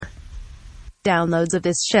Downloads of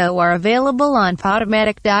this show are available on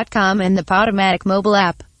Podomatic.com and the Podomatic mobile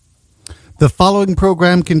app. The following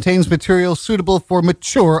program contains material suitable for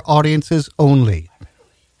mature audiences only.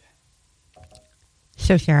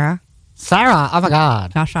 So, Sarah. Sarah, oh my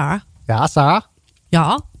God. Yeah, Sarah. Yeah, Sarah.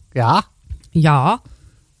 Yeah. Yeah. Yeah.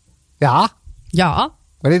 Yeah. Yeah.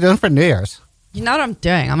 What are you doing for New Year's? You know what I'm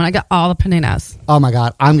doing? I'm going to get all the paninis. Oh my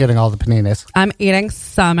God, I'm getting all the paninis. I'm eating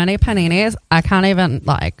so many paninis, I can't even,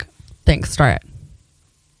 think straight.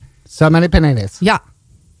 So many paninis. Yeah.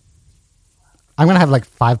 I'm going to have like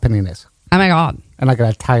 5 paninis. Oh my God. And like an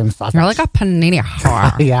Italian sausage. You're like a panini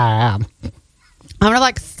whore. Yeah, I am. I'm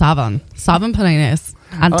going to 7 paninis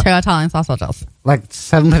and 2 Italian sausages. Like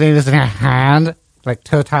 7 paninis in your hand. Like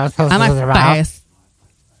 2 Italian sausages And in your my mouth. face.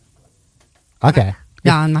 Okay.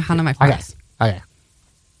 Yeah, and my hand and my face. Okay.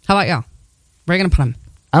 How about you? Where are you going to put them?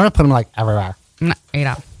 I'm going to put them like everywhere. I'm going to eat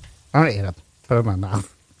them. I'm going to eat them. Put them in my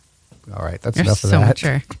mouth. All right, that's You're enough so of that.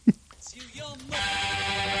 mature.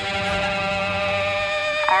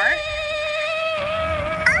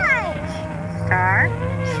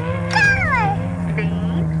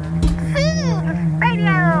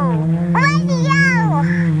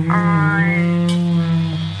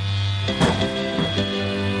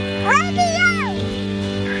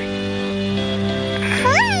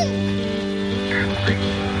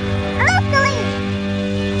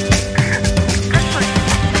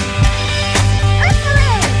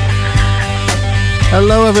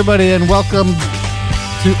 Hello, everybody, and welcome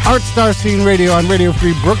to Art Star Scene Radio on Radio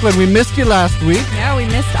Free Brooklyn. We missed you last week. Yeah, we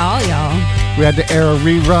missed all y'all. We had to air a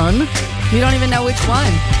rerun. We don't even know which one.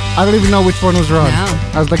 I don't even know which one was run. No.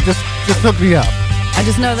 I was like, just hook me up. I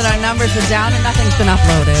just know that our numbers are down and nothing's been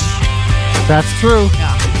uploaded. That's true.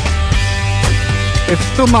 Yeah. It's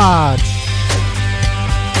too much.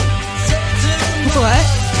 What?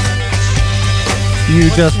 You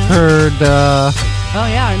just heard Oh,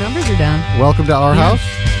 yeah, our numbers are down. Welcome to Our House.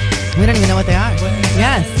 We don't even know what they are.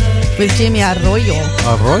 Yes. With Jamie Arroyo.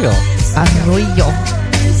 Arroyo. Arroyo.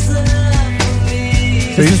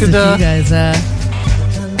 So you should, you guys,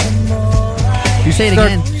 you say it should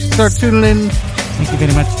again. start tuning in. Thank you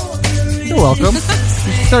very much. You're welcome. You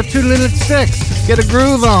should start tuning in at 6. Get a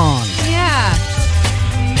groove on. Yeah.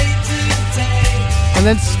 And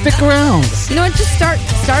then stick around. You know what? Just start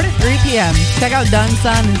at 3 p.m. Check out Dun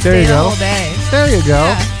Sun and There stay you the go. whole day. There you go.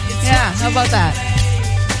 Yeah. How about that?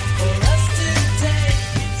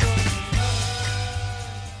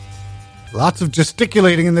 Lots of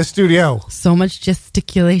gesticulating in the studio. So much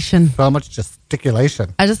gesticulation. So much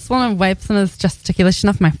gesticulation. I just want to wipe some of this gesticulation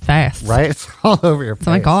off my face. Right? It's all over your face.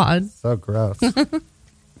 Oh my God. So gross.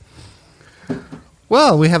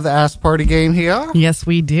 Well, we have the ass party game here. Yes,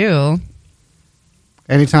 we do.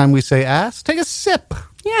 Anytime we say ass, take a sip.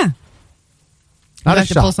 Yeah. Not Did I a have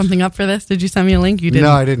to pull shot. something up for this? Did you send me a link? You didn't.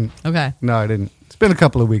 No, I didn't. Okay. No, I didn't. It's been a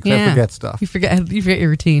couple of weeks. I forget stuff. You forget your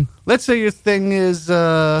routine. Let's say your thing is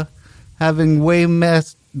having way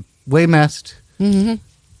messed, Mm-hmm.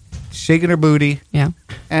 shaking her booty, Yeah.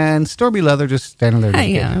 and Stormy Leather just standing there.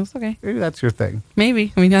 naked. Yeah, it's okay. Maybe that's your thing.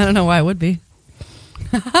 Maybe. I mean, I don't know why it would be.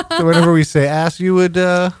 So whenever we say ass, you would...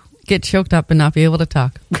 Get choked up and not be able to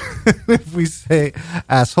talk. if we say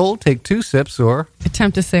asshole, take 2 sips, or...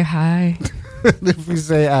 Attempt to say hi. if we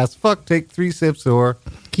say ass fuck, take 3 sips, or...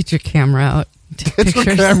 Get your camera out. Take Get your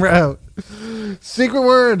pictures. camera out. Secret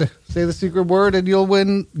word. Say the secret word and you'll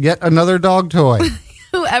win yet another dog toy.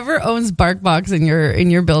 Whoever owns BarkBox in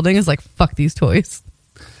your building is like, fuck these toys.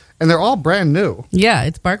 And they're all brand new. Yeah,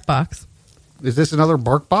 it's BarkBox. Is this another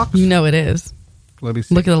bark box? You know it is. Let me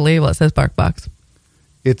see. Look at the label. It says BarkBox.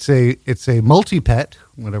 It's a multi-pet,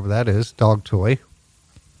 whatever that is, dog toy.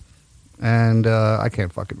 And I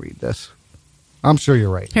can't fucking read this. I'm sure you're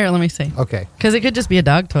right. Here, let me see. Okay. Because it could just be a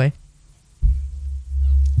dog toy.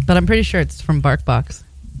 But I'm pretty sure it's from BarkBox.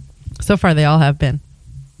 So far, they all have been.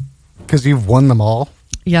 Because you've won them all.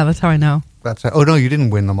 Yeah, that's how I know. That's oh no, you didn't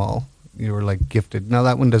win them all. You were like gifted. No,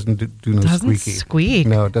 that one doesn't do no Doesn't squeaky. squeak.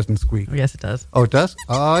 No, it doesn't squeak. Oh, yes, it does. Oh, it does?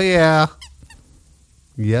 Oh yeah.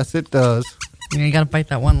 Yes, it does. You gotta bite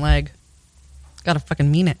that one leg. It's gotta fucking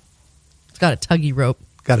mean it. It's got a tuggy rope.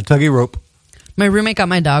 Got a tuggy rope. My roommate got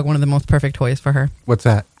my dog one of the most perfect toys for her. What's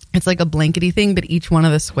that? It's like a blankety thing, but each one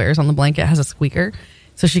of the squares on the blanket has a squeaker.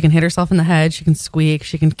 So she can hit herself in the head, she can squeak,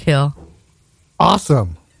 she can kill.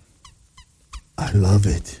 Awesome. I love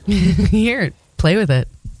it. Here, play with it.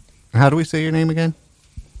 How do we say your name again?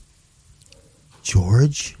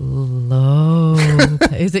 George?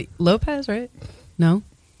 Lopez. Is it Lopez, right? No?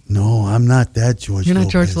 No, I'm not that George You're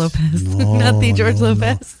not Lopez. George Lopez. No, Not the George no,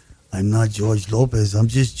 Lopez. I'm not George Lopez. I'm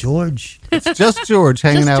just George. It's just George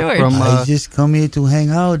hanging Just out George. from. I just come here to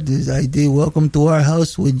hang out. I did welcome to our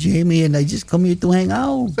house with Jamie, and I just come here to hang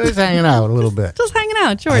out. He's hanging out a little bit. Just hanging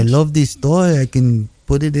out, George. I love this toy. I can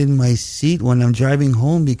put it in my seat when I'm driving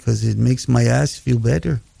home because it makes my ass feel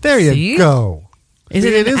better. There you See? go. Is See,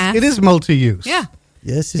 it an is ass? it is multi-use. Yeah.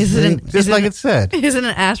 Yes, it's Is it very, an- Just like it said. Is it an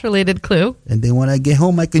ass-related clue? and then when I get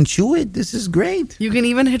home, I can chew it. This is great. You can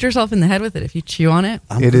even hit yourself in the head with it if you chew on it.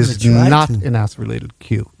 I'm It gonna is try not to. an ass-related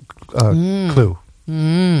clue.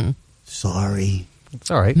 Sorry. It's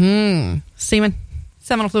all right. Semen,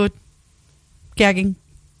 seminal fluid, gagging,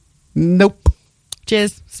 Nope.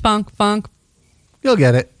 jizz, spunk, funk. You'll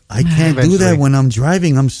get it. I can't do Eventually. that when I'm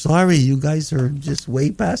driving. I'm sorry. You guys are just way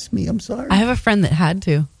past me. I'm sorry. I have a friend that had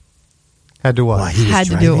to. Had to what? Why, he was Had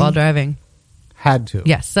to do it driving? while driving. Had to.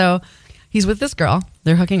 Yes. So he's with this girl.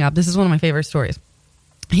 They're hooking up. This is one of my favorite stories.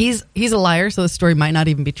 He's a liar, so the story might not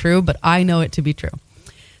even be true, but I know it to be true.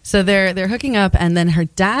 So they're hooking up, and then her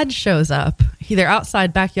dad shows up. They're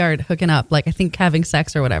outside backyard hooking up, like I think having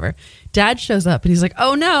sex or whatever. Dad shows up, and he's like,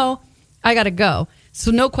 "Oh no, I gotta go." So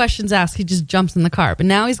no questions asked. He just jumps in the car. But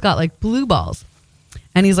now he's got like blue balls,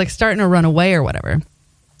 and he's like starting to run away or whatever.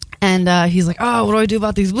 And he's like, "Oh, what do I do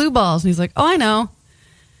about these blue balls?" And he's like, "Oh, I know.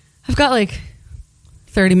 I've got like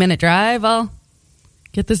 30-minute drive. I'll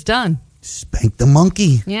get this done." Spank the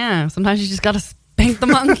monkey. Yeah, sometimes you just got to spank the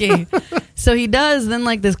monkey. So he does. Then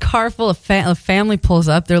like this car full of family pulls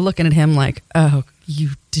up. They're looking at him like, "Oh, you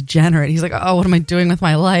degenerate." He's like, "Oh, what am I doing with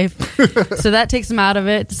my life?" So that takes him out of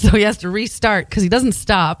it. So he has to restart because he doesn't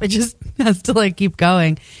stop. It just has to like keep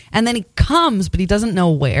going. And then he comes, but he doesn't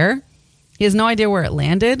know where. He has no idea where it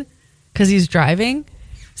landed because he's driving.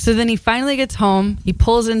 So then he finally gets home. He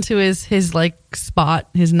pulls into his like spot,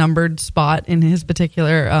 his numbered spot in his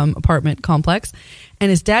particular apartment complex. And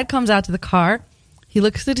his dad comes out to the car. He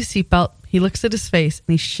looks at his seatbelt. He looks at his face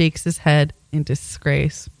and he shakes his head in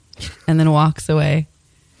disgrace and then walks away.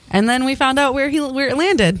 And then we found out where it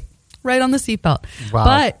landed, right on the seatbelt. Wow.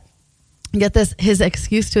 But get this, his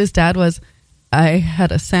excuse to his dad was, "I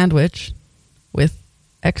had a sandwich with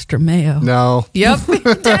extra mayo." No. Yep.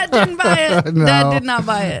 Dad didn't buy it. No. Dad did not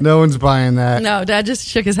buy it. No one's buying that. No, Dad just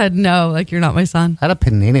shook his head. No, like, you're not my son. I had a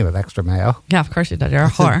panini with extra mayo. Yeah, of course you did. You're a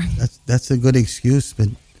whore. That's a good excuse, but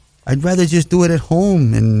I'd rather just do it at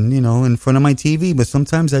home and in front of my TV. But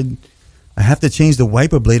sometimes I have to change the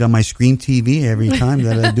wiper blade on my screen TV every time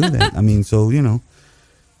that I do that. I mean, so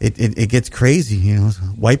it gets crazy.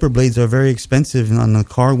 Wiper blades are very expensive on the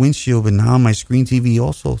car windshield, but now on my screen TV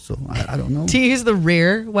also. So I don't know. Do you use the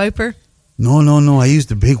rear wiper? No. I use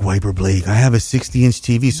the big wiper blade. I have a 60-inch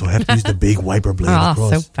TV, so I have to use the big wiper blade Oh,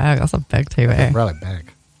 across. so big. That's a big TV. Really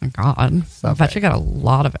big. My God. So I bet you got a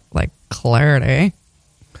lot of, like, clarity.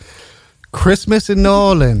 Christmas in New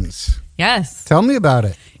Orleans. Yes. Tell me about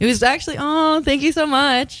it. It was actually, oh, thank you so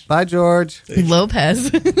much. Bye, George. Lopez.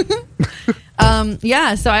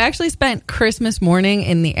 Yeah, so I actually spent Christmas morning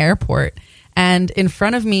in the airport, and in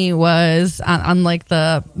front of me was on like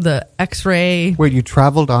the X-ray Wait, you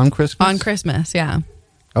traveled on Christmas? on Christmas. Yeah,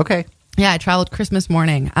 Okay. yeah, I traveled Christmas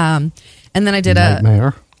morning, and then I did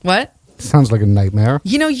Nightmare. what? Sounds like a nightmare.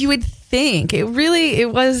 You would think it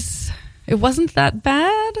wasn't that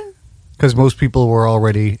bad. Because most people were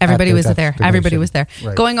already. Everybody was there. Everybody was there.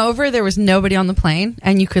 Right. Going over, there was nobody on the plane,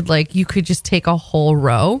 and you could just take a whole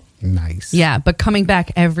row. Nice. Yeah, but coming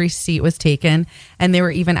back, every seat was taken, and they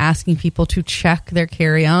were even asking people to check their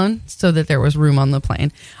carry-on so that there was room on the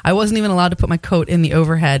plane. I wasn't even allowed to put my coat in the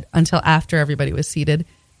overhead until after everybody was seated.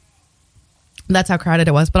 That's how crowded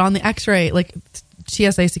it was. But on the X-ray, like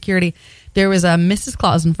TSA security, there was a Mrs.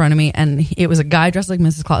 Claus in front of me, and it was a guy dressed like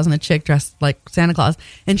Mrs. Claus and a chick dressed like Santa Claus,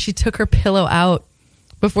 and she took her pillow out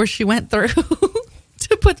before she went through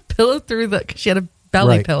to put the pillow through because she had a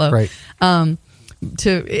belly pillow. Right.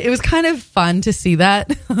 It was kind of fun to see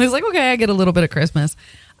that. I was like, okay, I get a little bit of Christmas.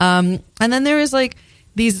 And then there was like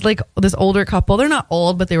this older couple. They're not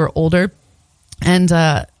old, but they were older. And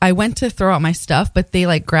I went to throw out my stuff, but they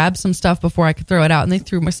like grabbed some stuff before I could throw it out, and they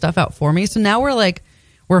threw my stuff out for me. So now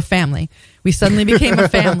we're a family. We suddenly became a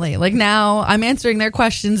family. Like now I'm answering their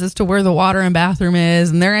questions as to where the water and bathroom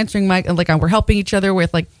is, and they're answering we're helping each other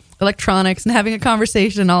with like electronics and having a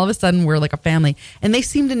conversation, and all of a sudden we're like a family. And they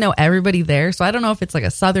seem to know everybody there. So I don't know if it's like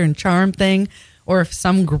a Southern charm thing or if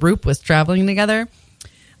some group was traveling together.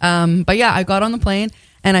 But yeah, I got on the plane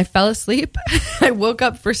and I fell asleep. I woke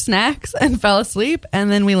up for snacks and fell asleep,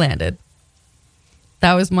 and then we landed.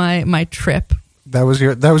 That was my trip. That was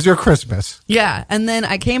your Christmas. Yeah, and then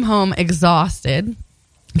I came home exhausted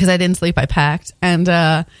because I didn't sleep. I packed, and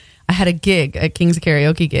I I had a gig, a King's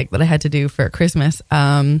Karaoke gig that I had to do for Christmas,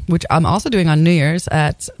 which I'm also doing on New Year's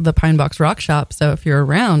at the Pine Box Rock Shop. So if you're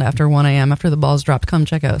around after 1 a.m., after the balls dropped, come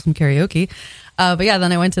check out some karaoke. But yeah,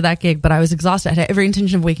 then I went to that gig, but I was exhausted. I had every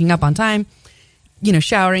intention of waking up on time,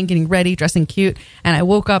 showering, getting ready, dressing cute. And I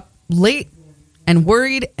woke up late and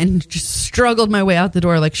worried and just struggled my way out the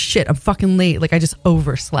door like, shit, I'm fucking late. Like I just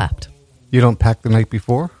overslept. You don't pack the night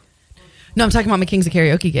before? No, I'm talking about my King's of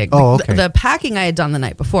Karaoke gig. Oh, okay. The packing I had done the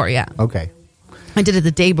night before, yeah. Okay. I did it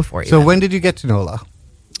the day before. So when did you get to NOLA?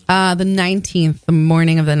 The 19th, the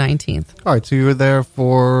morning of the 19th. All right, so you were there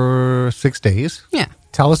for 6 days. Yeah.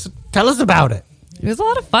 Tell us about it. It was a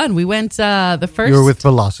lot of fun. We went the first... You were with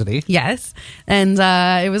Velocity. Yes. And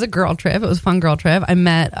it was a girl trip. It was a fun girl trip. I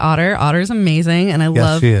met Otter. Otter's amazing, and I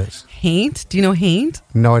love... Yes, she is. Haint. Do you know Haint?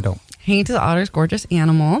 No, I don't. Haint is Otter's gorgeous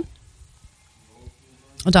animal.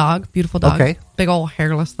 A dog. Beautiful dog. Okay. Big old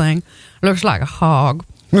hairless thing. Looks like a hog.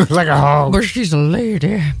 Looks like a hog. But she's a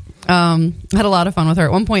lady. Had a lot of fun with her.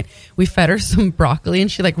 At one point, we fed her some broccoli,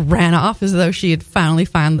 and she ran off as though she had finally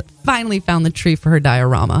found the tree for her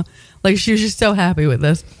diorama. Like she was just so happy with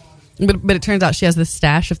this. But it turns out she has this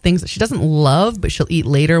stash of things that she doesn't love, but she'll eat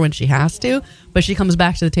later when she has to. But she comes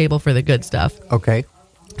back to the table for the good stuff. Okay.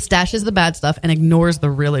 Stashes the bad stuff and ignores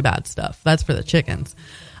the really bad stuff. That's for the chickens.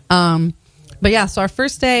 But yeah, so our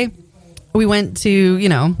first day, we went to,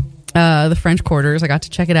 the French Quarters. I got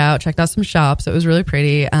to check it out, checked out some shops. It was really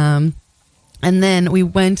pretty. And then we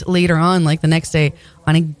went later on, the next day,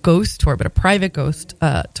 on a ghost tour, but a private ghost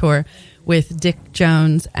tour with Dick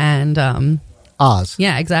Jones and... Oz.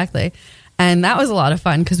 Yeah, exactly. And that was a lot of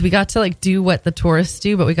fun because we got to do what the tourists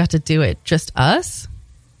do, but we got to do it just us.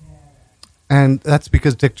 And that's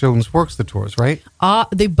because Dick Jones works the tours, right?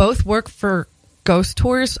 They both work for ghost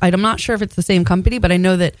tours. I'm not sure if it's the same company, but I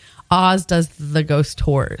know that Oz does the ghost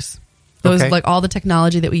tours. Those Okay. all the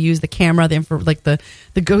technology that we use, the camera,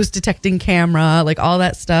 the ghost detecting camera, all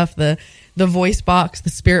that stuff, the voice box, the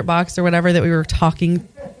spirit box or whatever that we were talking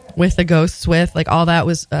with the ghosts with, all that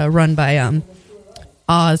was run by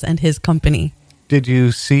Oz and his company. Did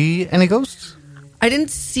you see any ghosts? I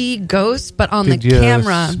didn't see ghosts, but on Did the you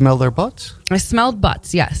camera, smell their butts? I smelled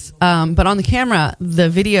butts, yes. But on the camera, the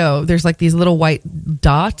video, there's these little white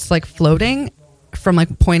dots floating from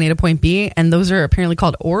point A to point B, and those are apparently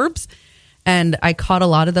called orbs. And I caught a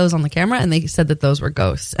lot of those on the camera, and they said that those were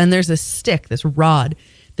ghosts. And there's this stick, this rod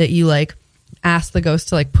that you ask the ghost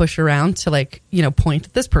to push around to point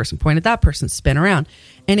at this person, point at that person, spin around.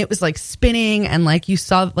 And it was spinning, and you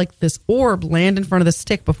saw this orb land in front of the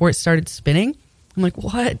stick before it started spinning. I'm like,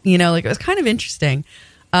 what? It was kind of interesting.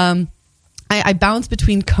 I bounced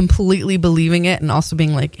between completely believing it and also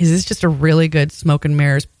being is this just a really good smoke and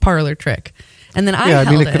mirrors parlor trick? And then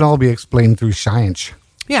it can all be explained through science.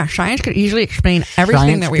 Yeah, science could easily explain everything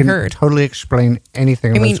Science that we can heard. totally explain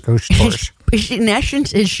anything about ghost tours. In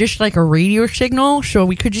essence, it's just like a radio signal, so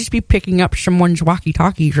we could just be picking up someone's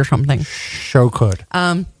walkie-talkies or something. Show could.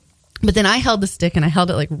 But then I held the stick and I held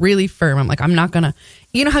it really firm. I'm I'm not gonna.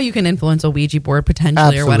 You know how you can influence a Ouija board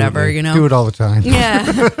potentially Absolutely. or whatever. Do it all the time.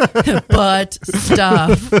 Yeah, but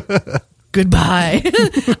stuff. Goodbye.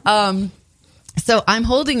 So I'm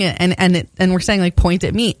holding it and we're saying point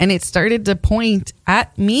at me, and it started to point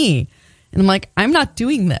at me, and I'm I'm not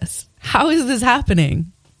doing this. How is this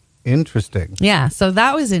happening? Interesting. Yeah, so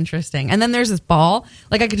that was interesting. And then there's this ball.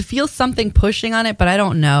 I could feel something pushing on it, but I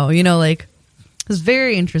don't know. it was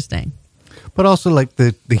very interesting. But also,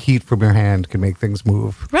 the heat from your hand can make things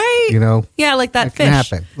move. Right. Yeah, that it fish. can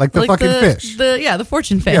happen. The fucking fish. The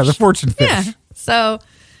fortune fish. Yeah, the fortune fish. Yeah. So,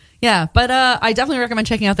 yeah. But I definitely recommend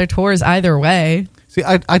checking out their tours either way. See,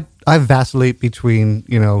 I vacillate between,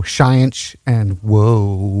 science and,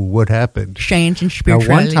 whoa, what happened? Science and Now,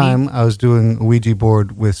 spirituality. one time I was doing a Ouija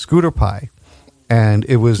board with Scooter Pie, and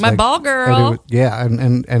it was My ball girl.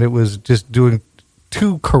 And it was just doing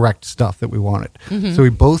two correct stuff that we wanted. Mm-hmm. So we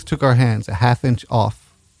both took our hands a half inch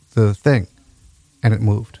off the thing, and it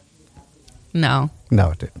moved. No.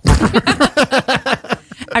 No, it didn't.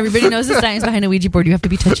 Everybody knows the science behind a Ouija board. You have to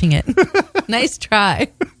be touching it. Nice try.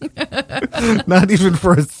 Not even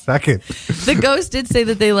for a second. The ghost did say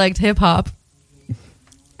that they liked hip hop.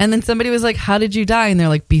 And then somebody was like, how did you die? And they're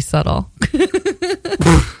like, be subtle.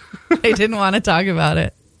 They didn't want to talk about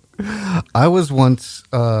it. I was once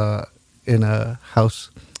in a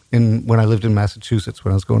house when I lived in Massachusetts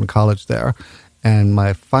when I was going to college there. And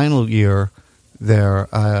my final year there,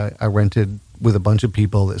 I rented with a bunch of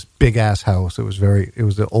people this big ass house. It was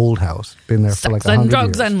an old house. Been there for Sex 100 and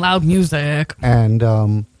drugs years. and loud music.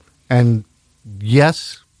 And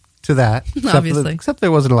yes to that. Obviously. Except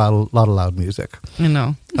there wasn't a lot of loud music. I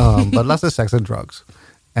know. But lots of sex and drugs.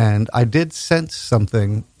 And I did sense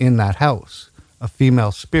something in that house, a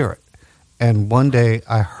female spirit. And one day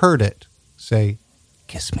I heard it say,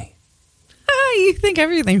 "Kiss me." You think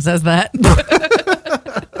everything says that.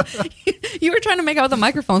 You were trying to make out with the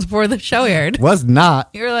microphones before the show aired. Was not.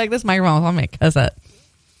 You were like, this microphone, I'll make kiss it.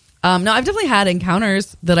 No, I've definitely had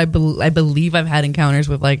encounters that I believe I've had encounters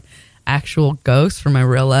with like actual ghosts from my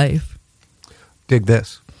real life. Dig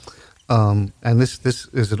this. And this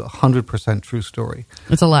is a 100% true story.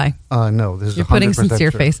 It's a lie. No, this is You're 100% putting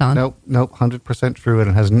sincere true. face on. Nope, 100% true,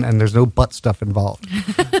 and there's no butt stuff involved.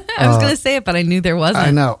 I was going to say it, but I knew there wasn't.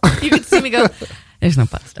 I know. You could see me go, there's no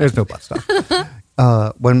butt stuff. There's no butt stuff.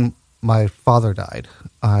 When my father died,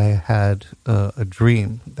 I had a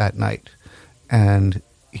dream that night, and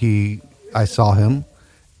I saw him,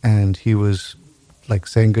 and he was like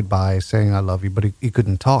saying goodbye, saying I love you, but he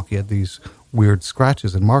couldn't talk. He had these weird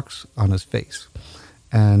scratches and marks on his face.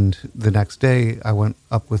 And the next day, I went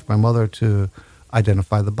up with my mother to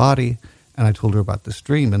identify the body, and I told her about this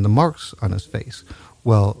dream and the marks on his face.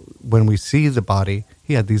 Well, when we see the body,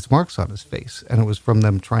 he had these marks on his face, and it was from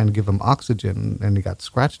them trying to give him oxygen, and he got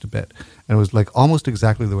scratched a bit. And it was like almost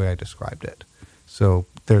exactly the way I described it. So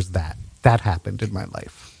there's that. That happened in my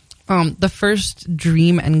life. The first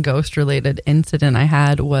dream and ghost related incident I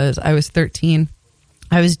had was I was 13.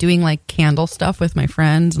 I was doing like candle stuff with my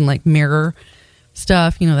friends and like mirror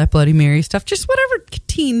stuff, that Bloody Mary stuff, just whatever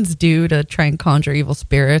teens do to try and conjure evil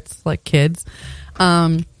spirits like kids.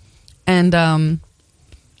 I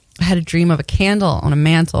had a dream of a candle on a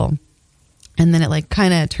mantle, and then it like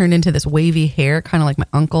kind of turned into this wavy hair, kind of like my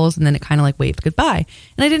uncle's, and then it kind of like waved goodbye.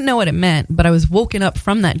 And I didn't know what it meant, but I was woken up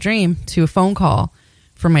from that dream to a phone call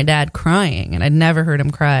from my dad crying, and I'd never heard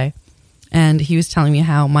him cry. And he was telling me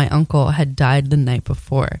how my uncle had died the night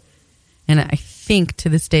before. And I think to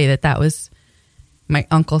this day that was my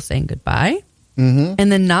uncle saying goodbye. Mm-hmm. And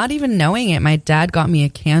then not even knowing it, my dad got me a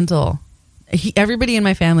candle. Everybody in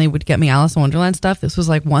my family would get me Alice in Wonderland stuff. This was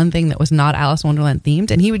like one thing that was not Alice in Wonderland themed.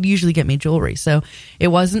 And he would usually get me jewelry. So it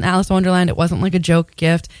wasn't Alice in Wonderland. It wasn't like a joke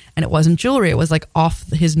gift. And it wasn't jewelry. It was like off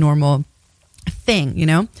his normal thing,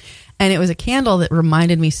 And it was a candle that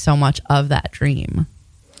reminded me so much of that dream.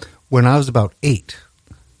 When I was about 8,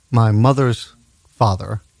 my mother's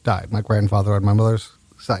father died, my grandfather on my mother's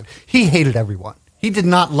side. He hated everyone. He did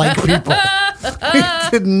not like people. He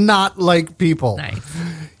did not like people. Nice.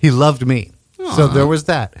 He loved me. Aww. So there was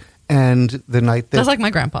that. And the night that... That's like my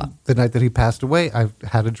grandpa. The night that he passed away, I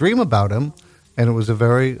had a dream about him. And it was a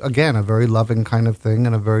very loving kind of thing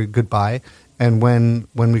and a very goodbye. And when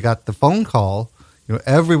we got the phone call,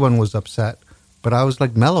 everyone was upset. But I was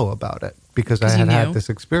like mellow about it. Because I had this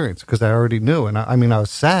experience, because I already knew. And I was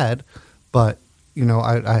sad, but, it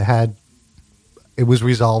was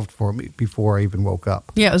resolved for me before I even woke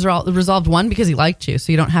up. Yeah, it was resolved, one, because he liked you,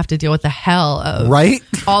 so you don't have to deal with the hell of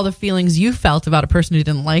all the feelings you felt about a person who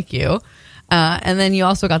didn't like you. And then you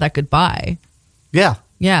also got that goodbye. Yeah.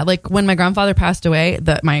 Yeah, like when my grandfather passed away,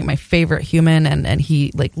 my favorite human, and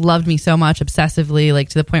he like loved me so much obsessively, like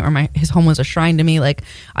to the point where his home was a shrine to me. Like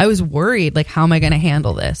I was worried, like how am I going to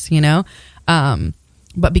handle this,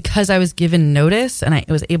 But because I was given notice and I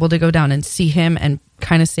was able to go down and see him and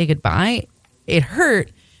kind of say goodbye, it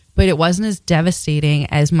hurt, but it wasn't as devastating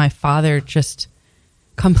as my father just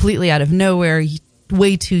completely out of nowhere,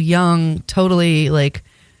 way too young, totally like,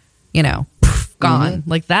 gone. Mm-hmm.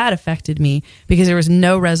 Like that affected me because there was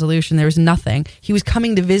no resolution. There was nothing. He was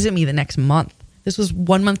coming to visit me the next month. This was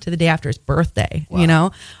 1 month to the day after his birthday.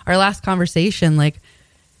 Wow. Our last conversation, like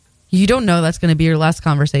you don't know that's going to be your last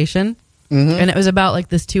conversation. Mm-hmm. And it was about like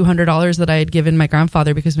this $200 that I had given my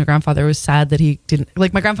grandfather because my grandfather was sad that he didn't,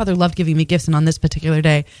 like my grandfather loved giving me gifts. And on this particular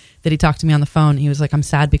day that he talked to me on the phone, he was like, I'm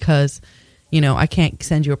sad because I can't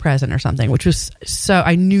send you a present or something, which was so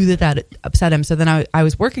I knew that upset him. So then I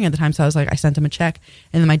was working at the time. So I was like, I sent him a check.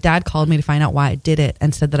 And then my dad called me to find out why I did it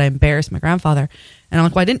and said that I embarrassed my grandfather. And I'm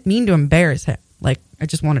like, well, I didn't mean to embarrass him. Like, I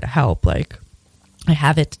just wanted to help. Like, I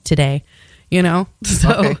have it today,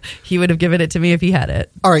 So okay. He would have given it to me if he had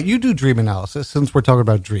it. All right. You do dream analysis since we're talking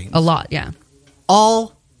about dreams. A lot. Yeah.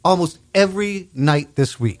 Almost every night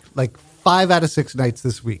this week, like 5 out of 6 nights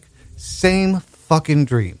this week, same fucking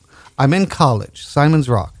dream. I'm in college, Simon's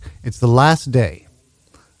Rock. It's the last day.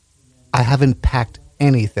 I haven't packed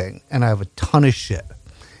anything, and I have a ton of shit.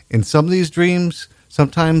 In some of these dreams,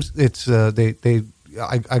 sometimes it's I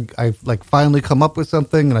like finally come up with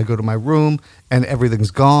something, and I go to my room, and everything's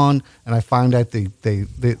gone, and I find out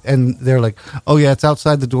and they're like, oh yeah, it's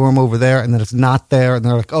outside the dorm over there, and then it's not there, and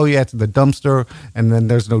they're like, oh yeah, it's in the dumpster, and then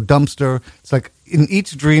there's no dumpster. It's like in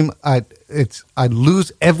each dream, I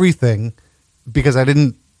lose everything because I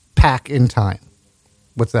didn't pack in time.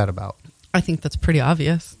 What's that about? I think that's pretty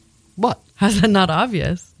obvious. What? How's that not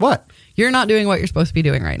obvious? What? You're not doing what you're supposed to be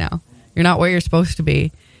doing right now. You're not where you're supposed to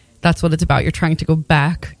be. That's what it's about. You're trying to go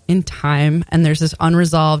back in time, and there's this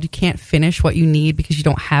unresolved. You can't finish what you need because you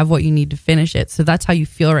don't have what you need to finish it. So that's how you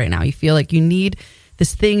feel right now. You feel like you need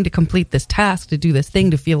this thing to complete this task, to do this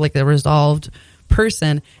thing, to feel like a resolved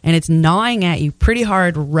person, and it's gnawing at you pretty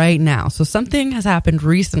hard right now. So something has happened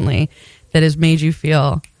recently that has made you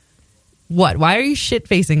feel what? Why are you shit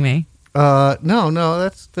facing me? No,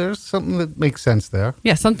 there's something that makes sense there.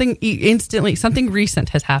 Yeah, something recent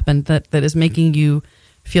has happened that is making you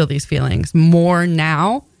feel these feelings more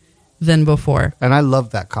now than before. And I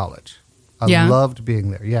loved that college. I loved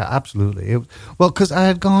being there. Yeah, absolutely. Because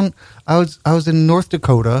I was in North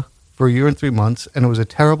Dakota for a year and 3 months, and it was a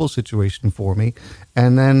terrible situation for me.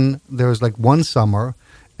 And then there was like one summer,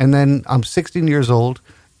 and then I'm 16 years old,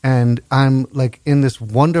 and I'm like in this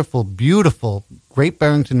wonderful, beautiful Great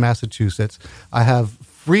Barrington, Massachusetts. I have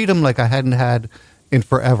freedom like I hadn't had in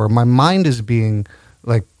forever. My mind is being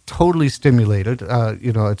like totally stimulated.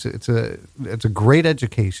 It's a great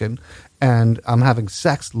education, and I'm having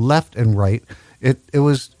sex left and right. It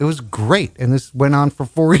was great, and this went on for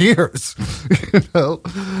 4 years.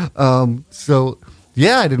 So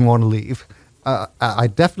yeah, I didn't want to leave. I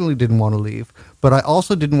definitely didn't want to leave, but I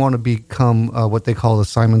also didn't want to become what they call a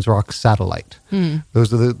Simon's Rock satellite.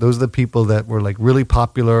 Those are the people that were like really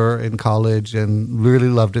popular in college and really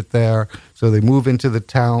loved it there. So they move into the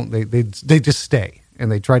town. They just stay,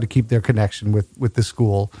 and they try to keep their connection with the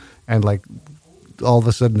school. And like all of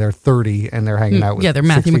a sudden they're 30 and they're hanging out with they're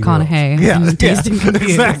Matthew McConaughey.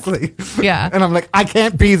 Exactly. Yeah, and I'm like, I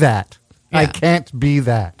can't be that. Yeah. I can't be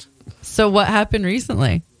that. So what happened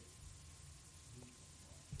recently?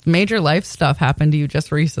 Major life stuff happened to you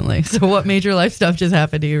just recently. So what major life stuff just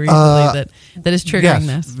happened to you recently that is triggering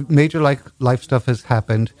this? Major life stuff has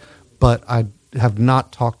happened, but I have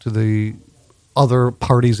not talked to the other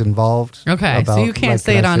parties involved. Okay, so you can't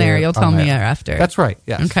say it on air. You'll tell me after. That's right.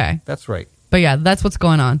 Yes. Okay. That's right. But yeah, that's what's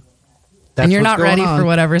going on. And you're not ready for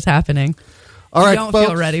whatever's happening. All right, you don't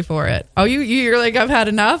feel ready for it. Oh, you're like, I've had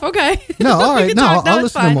enough? Okay. No, all right. I'll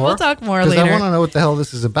listen to more. We'll talk more later. Because I want to know what the hell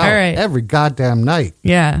this is about. All right. Every goddamn night.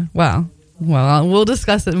 Yeah, well, we'll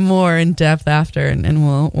discuss it more in depth after,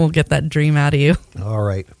 and we'll get that dream out of you. All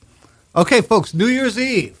right. Okay, folks, New Year's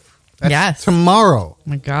Eve. That's yes. tomorrow. Oh,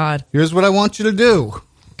 my God. Here's what I want you to do.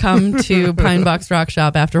 Come to Pine Box Rock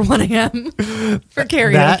Shop after 1 a.m. for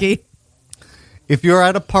karaoke. If you're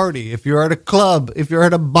at a party, if you're at a club, if you're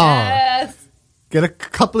at a bar, yes. Get a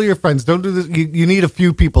couple of your friends. Don't do this. You need a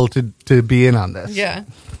few people to be in on this. Yeah.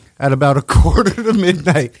 At about 1:45 to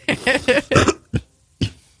midnight.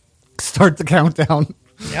 Start the countdown.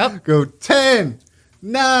 Yep. Go 10,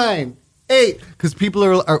 9, 8. Because people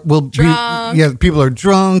people are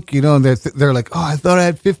drunk, and they're like, oh, I thought I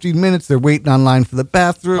had 15 minutes. They're waiting online for the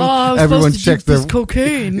bathroom. Oh, I was Everyone supposed to checks do this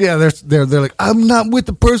cocaine. Yeah, they're like, I'm not with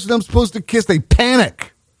the person I'm supposed to kiss. They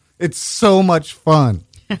panic. It's so much fun.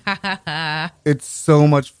 It's so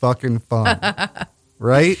much fucking fun.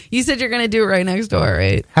 Right? You said you're going to do it right next door,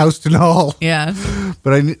 right? Houston Hall. Yeah.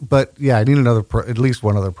 I need at least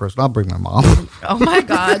one other person. I'll bring my mom. Oh my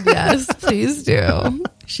God, yes. Please do.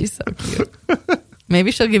 She's so cute.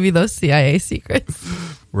 Maybe she'll give you those CIA secrets.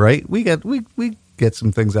 Right? We get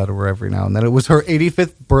some things out of her every now and then. It was her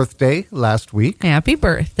 85th birthday last week. Happy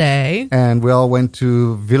birthday. And we all went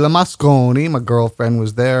to Villa Mosconi. My girlfriend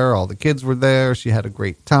was there. All the kids were there. She had a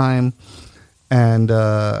great time. And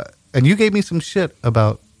you gave me some shit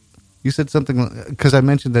about, you said something, because I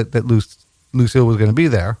mentioned that Lucille was going to be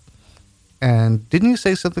there. And didn't you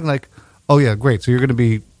say something like, oh yeah, great, so you're going to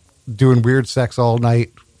be doing weird sex all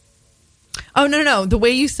night? Oh, no. The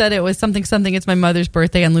way you said it was something, it's my mother's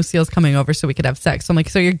birthday and Lucille's coming over so we could have sex. So I'm like,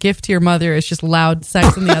 so your gift to your mother is just loud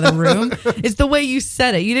sex in the other room? It's the way you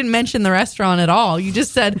said it. You didn't mention the restaurant at all. You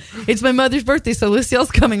just said, it's my mother's birthday, so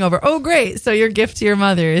Lucille's coming over. Oh, great. So your gift to your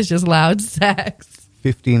mother is just loud sex.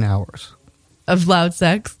 15 hours. Of loud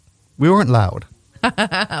sex? We weren't loud.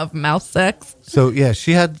 Of mouth sex? So yeah,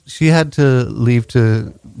 she had to leave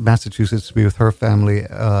to Massachusetts to be with her family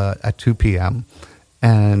at 2 p.m.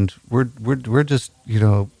 And we're just,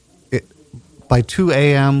 by 2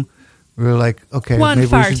 a.m., we were like, okay, maybe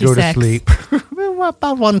we should go to sleep.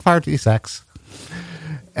 About 1:40 sex.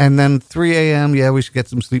 And then 3 a.m., yeah, we should get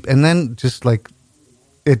some sleep. And then just like,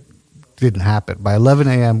 it didn't happen. By 11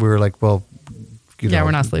 a.m., we were like, well, we're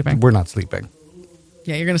not sleeping. We're not sleeping.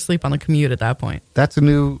 Yeah, you're going to sleep on the commute at that point. That's a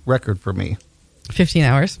new record for me. 15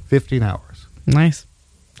 hours? 15 hours. Nice.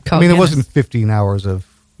 It wasn't 15 hours of,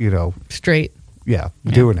 straight. Yeah,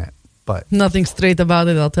 doing it. But nothing straight about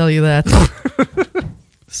it, I'll tell you that.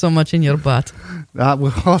 So much in your butt. That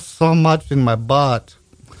was so much in my butt.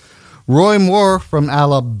 Roy Moore from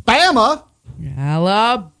Alabama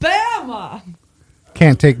Alabama.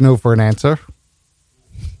 can't take no for an answer.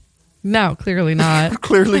 No, clearly not.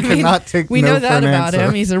 Clearly cannot take We no know for that an about answer.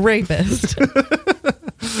 him. He's a rapist.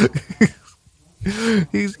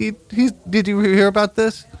 He's did you hear about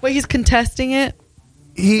this? Wait, he's contesting it?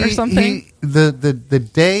 Or something? The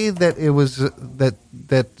day that it was that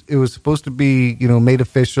it was supposed to be, made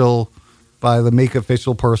official by the make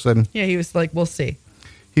official person, Yeah, he was like, we'll see.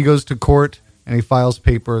 he goes to court and he files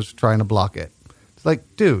papers trying to block it. It's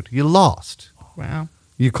like, dude, you lost. Wow.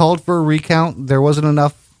 You called for a recount. There wasn't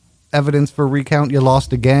enough evidence for a recount. You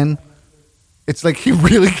lost again. It's like he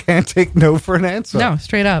really can't take no for an answer. No,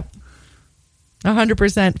 straight up.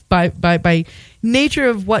 100% by nature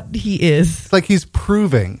of what he is. It's like he's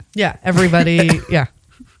proving. Yeah, everybody, yeah.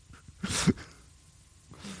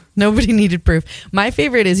 Nobody needed proof. My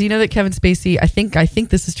favorite is, that Kevin Spacey, I think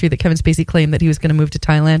this is true, that Kevin Spacey claimed that he was going to move to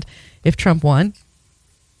Thailand if Trump won,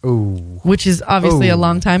 Ooh. which is obviously a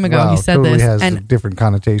long time ago. Wow, He said totally this. has And different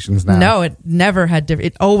connotations now. no, it never had different.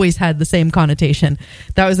 It always had the same connotation.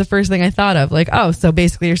 That was the first thing I thought of. Like, oh, so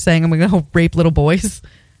basically you're saying I'm going to go rape little boys?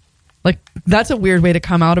 Like, that's a weird way to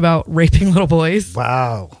come out about raping little boys,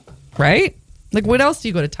 Wow. right? Like, what else do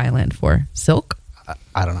you go to Thailand for? Silk?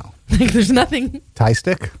 I don't know. Like, there's nothing. Thai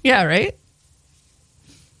stick? Yeah, right?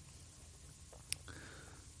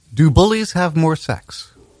 Do bullies have more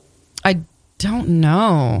sex? I don't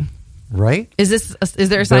know. Right? Is there a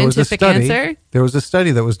There was scientific study- answer? There was a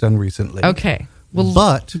study that was done recently. Okay. Well,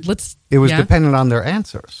 But let's. it was yeah. dependent on their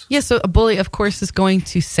answers. Yeah, so a bully, of course, is going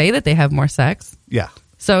to say that they have more sex. Yeah.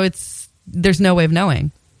 So there's no way of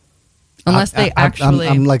knowing. Unless they actually.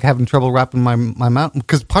 I'm like having trouble wrapping my mouth.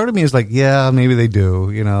 Because part of me is like, yeah, maybe they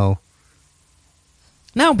do,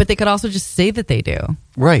 No, but they could also just say that they do.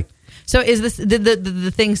 Right. So did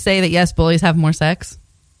the thing say that, yes, bullies have more sex?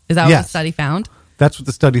 Is that what Yes. the study found? That's what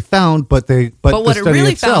the study found, but But the what it study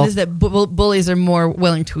really itself, found is that bullies are more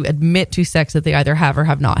willing to admit to sex that they either have or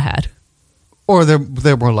have not had. or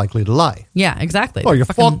they're more likely to lie. Yeah, exactly. Oh, you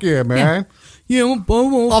They're fucking- fuck yeah, man. Yeah,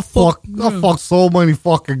 I fuck so many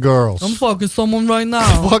fucking girls. I'm fucking someone right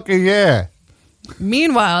now. Fucking yeah.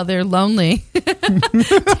 Meanwhile, they're lonely,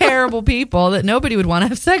 terrible people that nobody would want to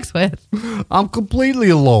have sex with. I'm completely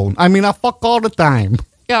alone. I mean, I fuck all the time.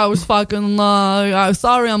 Yeah, I was fucking,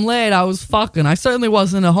 sorry I'm late. I was fucking. I certainly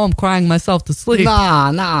wasn't at home crying myself to sleep.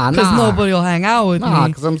 Nah. Because nobody will hang out with Nah, me.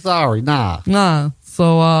 because I'm sorry. Nah. Nah.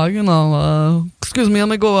 So, excuse me, let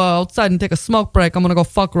me go outside and take a smoke break. I'm going to go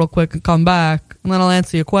fuck real quick and come back. And then I'll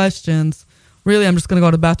answer your questions. Really, I'm just going to go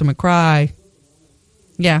to the bathroom and cry.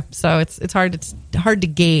 Yeah, so it's hard to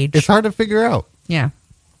gauge. It's hard to figure out. Yeah.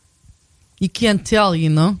 You can't tell,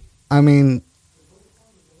 I mean,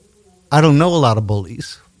 I don't know a lot of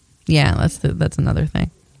bullies. Yeah, that's another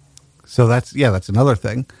thing. So that's another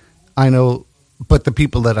thing. I know, but the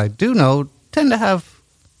people that I do know tend to have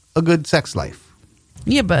a good sex life.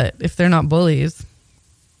 Yeah, but if they're not bullies,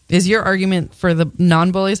 is your argument for the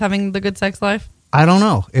non-bullies having the good sex life? I don't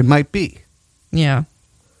know. It might be. Yeah.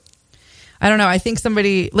 I don't know. I think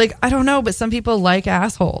somebody, I don't know, but some people like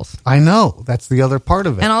assholes. I know. That's the other part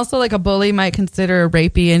of it. And also, a bully might consider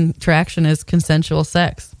rapey interaction as consensual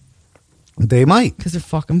sex. They might. Because they're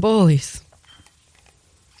fucking bullies.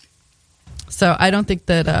 So I don't think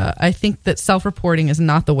that, I think that self-reporting is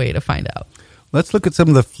not the way to find out. Let's look at some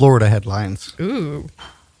of the Florida headlines. Ooh.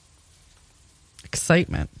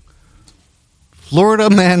 Excitement. Florida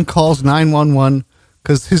man calls 911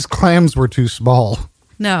 because his clams were too small.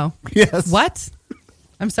 No. Yes. What?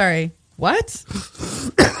 I'm sorry. What?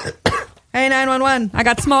 Hey, 911. I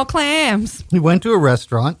got small clams. He went to a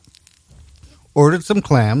restaurant, ordered some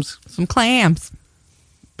clams. Some clams.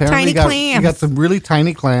 Apparently Tiny clams. He got some really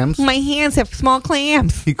tiny clams. My hands have small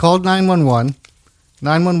clams. He called 911.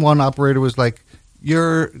 911 operator was like,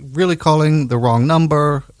 "You're really calling the wrong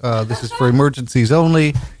number. This is for emergencies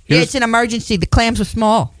only. Yeah, it's an emergency. The clams were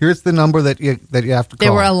small. Here's the number that you have to call." They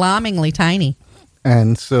were alarmingly tiny.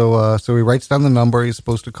 And so he writes down the number he's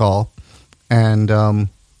supposed to call, and the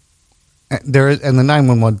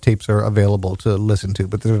 911 tapes are available to listen to,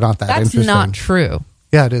 but they're not that That's interesting. not true.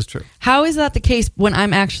 Yeah, it is true. How is that the case when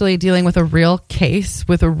I'm actually dealing with a real case,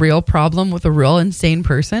 with a real problem, with a real insane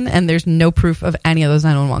person, and there's no proof of any of those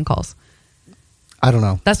 911 calls? I don't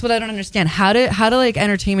know. That's what I don't understand. How do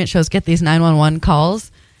entertainment shows get these 911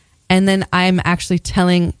 calls, and then I'm actually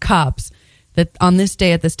telling cops that on this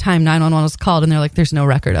day at this time 911 was called, and they're like, there's no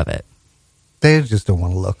record of it. They just don't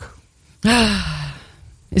want to look.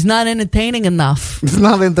 It's not entertaining enough. It's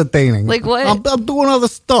not entertaining. Like what? I'm doing other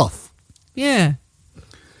stuff. Yeah.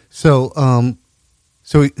 So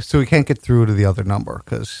he can't get through to the other number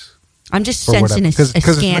because I'm just sensing a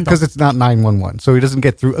scandal. Because it's not 911, so he doesn't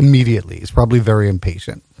get through immediately. He's probably very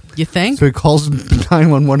impatient. You think? So he calls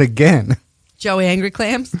 911 again. Joey Angry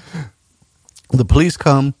Clams? The police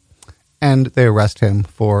come and they arrest him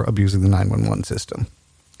for abusing the 911 system.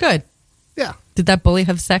 Good. Yeah. Did that bully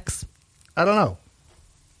have sex? I don't know.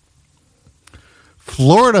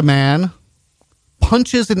 Florida man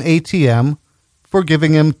punches an ATM for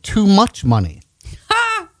giving him too much money.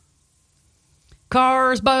 Ha!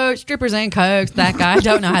 Cars, boats, strippers, and cokes. That guy. I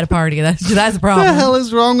don't know how to party. That's the What problem. the hell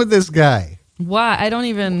is wrong with this guy? Why? I don't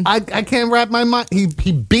even. I can't wrap my mind.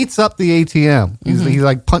 He beats up the ATM.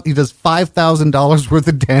 He does $5,000 worth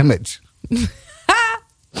of damage.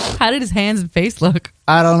 How did his hands and face look?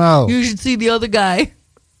 I don't know. You should see the other guy.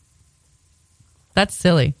 That's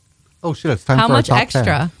silly. Oh shit! It's time How for our much top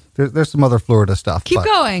extra? 10. There's some other Florida stuff. Keep but-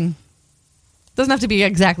 going. Doesn't have to be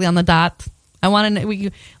exactly on the dot. I want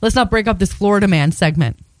to. Let's not break up this Florida man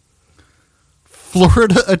segment.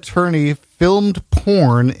 Florida attorney filmed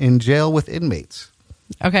porn in jail with inmates.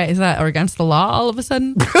 Okay, is that against the law all of a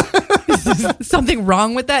sudden? Is something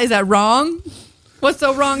wrong with that? Is that wrong? What's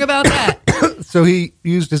so wrong about that? So he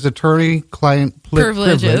used his attorney-client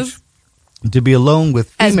privilege to be alone with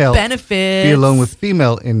female as benefits. Be alone with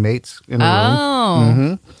female inmates in a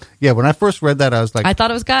room. Mm-hmm. Yeah, when I first read that, I was like, I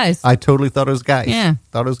thought it was guys. I totally thought it was guys. Yeah,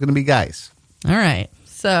 thought it was going to be guys. All right,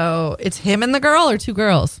 so it's him and the girl, or two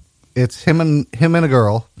girls? It's him and a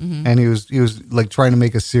girl, and he was like trying to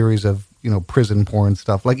make a series of prison porn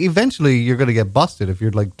stuff. Like eventually, you're going to get busted if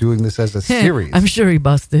you're like doing this as a series. I'm sure he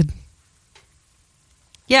busted.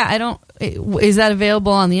 Yeah, I don't. Is that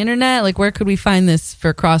available on the internet? Like, where could we find this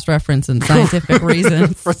for cross-reference and scientific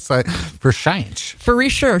reasons? for science. For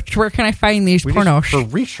research, where can I find these pornos? For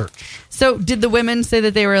research. So, did the women say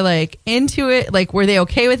that they were like into it? Like, were they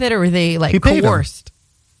okay with it, or were they like He paid coerced?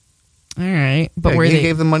 All right, but he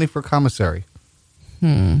gave them money for commissary.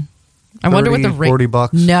 I wonder what the rate.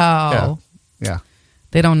 $40. No, yeah.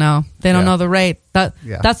 They don't know. They don't know the rate.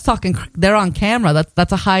 That's talking. They're on camera.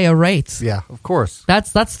 That's a higher rate. Yeah, of course.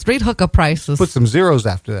 That's street hookup prices. Put some zeros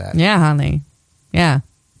after that. Yeah, honey. Yeah.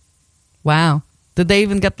 Wow. Did they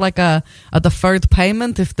even get like a deferred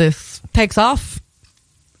payment if this takes off?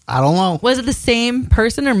 I don't know. Was it the same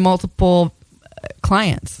person or multiple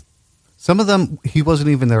clients? Some of them, he wasn't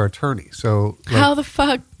even their attorney. So How the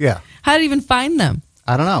fuck? Yeah. How did he even find them?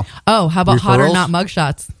 I don't know. Oh, how about hot or Referrals? not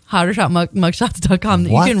mugshots? Hotorshotmugshots.com.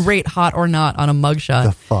 What? You can rate hot or not on a mugshot.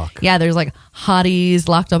 The fuck? Yeah, there's like hotties,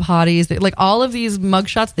 locked up hotties. Like all of these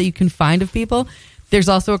mugshots that you can find of people. There's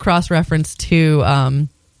also a cross-reference to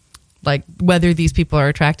like whether these people are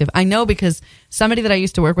attractive. I know because somebody that I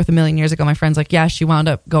used to work with a million years ago, my friend's like, yeah, she wound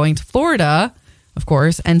up going to Florida, of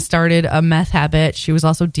course, and started a meth habit. She was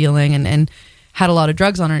also dealing and had a lot of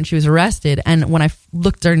drugs on her, and she was arrested. And when I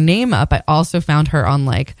looked her name up, I also found her on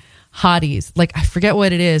like hotties. Like I forget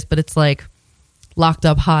what it is, but it's like locked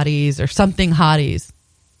up hotties or something hotties.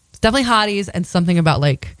 It's definitely hotties and something about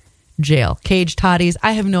like jail, caged hotties.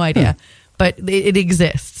 I have no idea, but it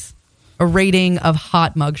exists. A rating of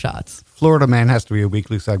hot mugshots. Florida Man has to be a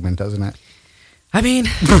weekly segment, doesn't it? I mean,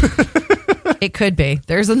 it could be.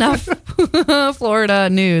 There's enough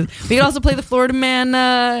Florida news. We could also play the Florida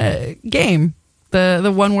Man game,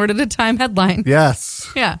 the one word at a time headline. Yes.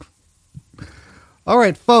 Yeah. All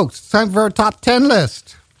right, folks, it's time for our top 10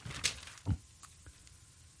 list.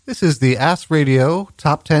 This is the Ask Radio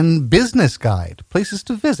Top 10 Business Guide. Places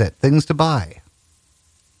to visit, things to buy.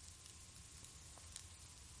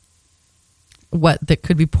 What, that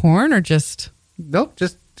could be porn or just... Nope,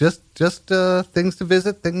 just things to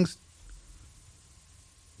visit, things...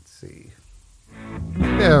 Let's see.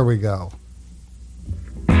 There we go.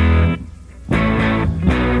 We're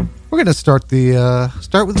going to start with a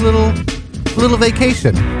little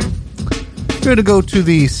vacation. We're going to go to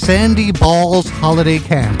the Sandy Balls Holiday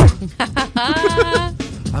Camp.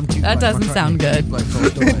 That doesn't sound good.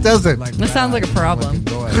 It doesn't. That sounds like a problem.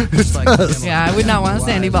 It does. Yeah, I would not want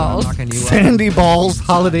Sandy Balls. Sandy Balls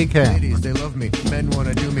Holiday Camp.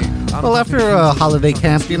 Well, after a holiday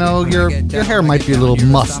camp, your hair might be a little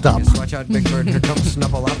mussed up. So you're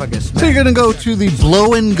going to go to the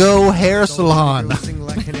Blow and Go Hair Salon.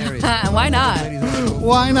 Why not?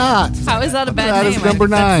 Why not? How is that a bad That name? is number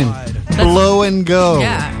 9. Blow and Go.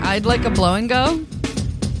 Yeah, I'd like a blow and go.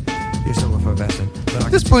 At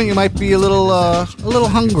this point, you might be a little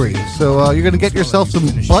hungry, so you're going to get yourself some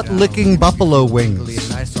butt-licking buffalo wings.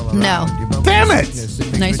 No. Damn it!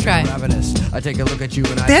 Nice try. Damn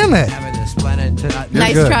it!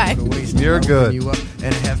 Nice good. try. You're good.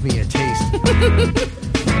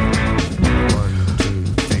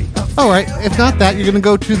 All right. If not that, you're going to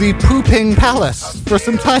go to the Pooping Palace for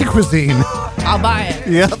some Thai cuisine. I'll buy it.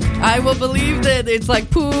 Yep. I will believe that it's like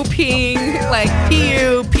pooping, like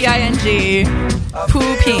P-U-P-I-N-G,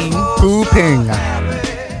 pooping. Pooping.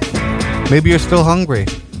 Maybe you're still hungry.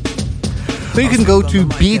 So you can go to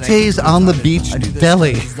BJ's on the Beach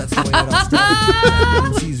Deli.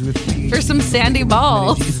 For some sandy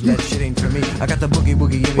balls.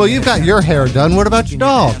 Well, you've got your hair done. What about your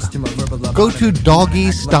dog? Go to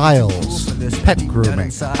Doggy Styles Pet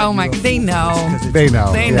Grooming. Oh my, they know. They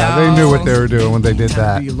know. They Yeah, know. they knew what they were doing when they did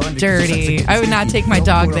that. Dirty. I would not take my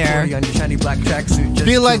dog there.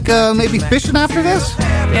 Feel like maybe fishing after this?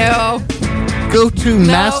 Ew. Go to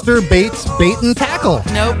Master Baits Bait and Tackle.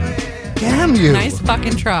 Nope. Damn you. Nice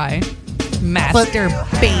fucking try. Master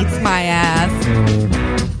baits my ass.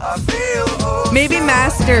 Maybe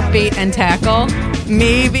Master Bait and Tackle.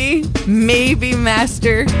 Maybe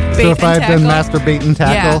Master Bait So if I and had Tackle. done Master Bait and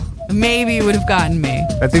Tackle, Yeah, maybe you would have gotten me.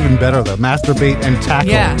 that's even better though. Master Bait and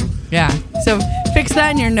Tackle. Yeah. So fix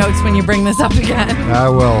that in your notes when you bring this up again. I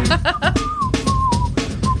will.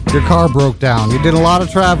 Your car broke down. You did a lot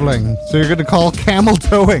of traveling, so you're going to call Camel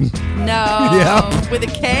Towing. No. Yep. With a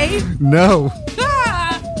K? No.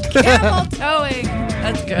 Ah, camel towing.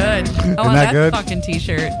 That's good. I want that good? fucking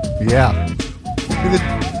t-shirt. Yeah.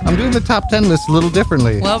 I'm doing the top 10 list a little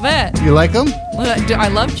differently. Love it. You like them? I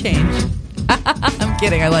love change. I'm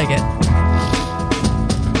kidding. I like it.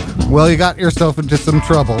 Well, you got yourself into some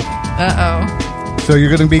trouble. Uh-oh. So you're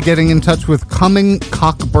going to be getting in touch with Cumming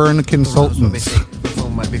Cockburn Consultants.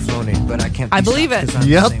 I believe it.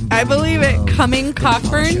 Yep. I believe it. Cumming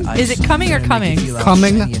Cockburn? Is it Cumming or Cummings?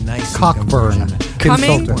 Cumming Cockburn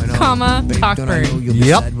Cumming, Consultants. comma, Cockburn.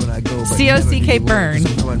 Yep. C-O-C-K burn.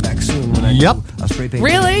 Yep.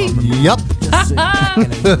 Really? Yep.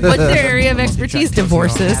 What's their area of expertise?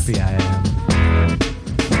 Divorces.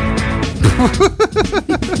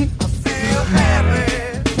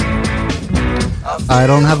 I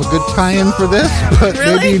don't have a good tie-in for this, but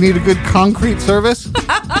Really? maybe you need a good concrete service.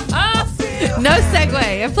 No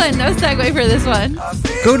segue. I planned no segue for this one.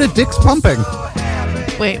 Go to Dick's Pumping.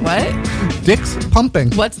 Wait, what? Dick's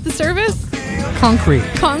Pumping. What's the service? Concrete.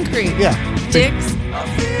 Concrete. Yeah. Dick's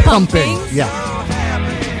Pumping. pumping. Yeah.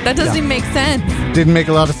 That doesn't even make sense. Didn't make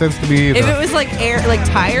a lot of sense to me either. If it was like like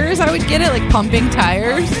tires, I would get it, like pumping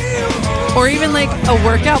tires, or even like a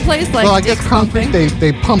workout place, like well, I guess Dick's concrete, Pumping.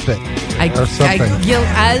 they pump it or something.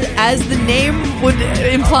 As the name would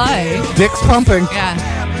imply. Dick's Pumping. Yeah.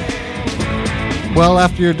 Well,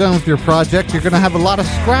 after you're done with your project, you're going to have a lot of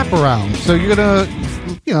scrap around. So you're going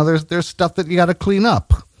to, there's stuff that you got to clean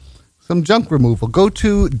up. Some junk removal. Go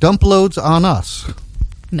to Dump Loads on Us.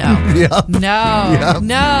 No. Yep. No. Yep.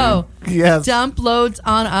 No. Yes. Dump loads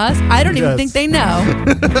on us. I don't even Yes. think they know.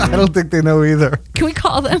 I don't think they know either. Can we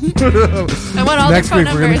call them? I want all Next their phone week,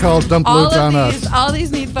 numbers. we're gonna call Dump All Loads of on these, Us. All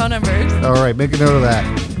these need phone numbers. All right, make a note of that.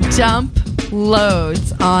 Dump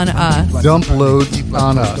loads on us. Dump Loads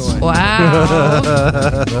on Us. Wow.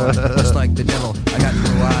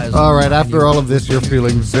 All right, after all of this, you're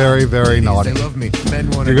feeling very, very naughty.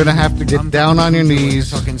 You're going to have to get down on your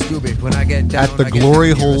knees at the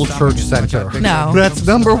Glory Hole Church Center. No. That's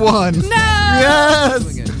number one. No.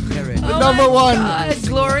 Yes. Oh Number my one. God.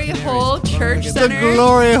 Glory Hole Church The Center.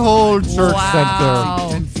 Glory Hole Church Wow.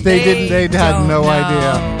 Center. They had don't no know.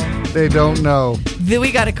 idea. They don't know.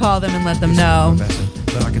 We got to call them and let them know.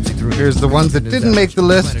 Here's the ones that didn't make the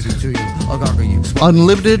list.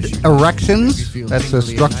 Unlimited Erections. That's a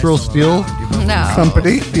structural steel No.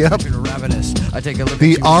 company. Yep.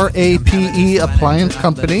 The RAPE Appliance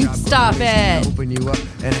Company. Stop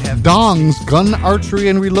it. Dong's Gun Archery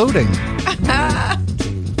and Reloading.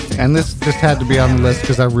 And this just had to be on the list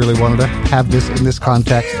because I really wanted to have this in this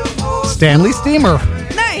context. Stanley Steamer.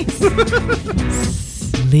 Nice.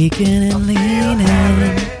 Leaking and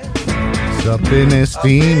leaning. Supping and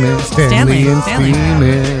steaming. Stanley and Stanley.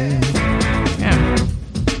 steaming. Yeah.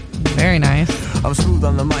 Very nice. I'm smooth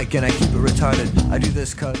on the mic and I keep it retarded. I do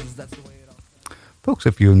this cause that's the way it all. Folks,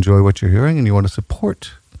 if you enjoy what you're hearing and you want to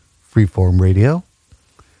support Freeform Radio,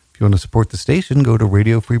 if you want to support the station, go to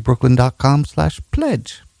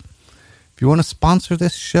radiofreebrooklyn.com/pledge. If you want to sponsor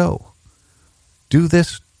this show, do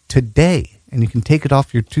this today, and you can take it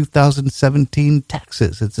off your 2017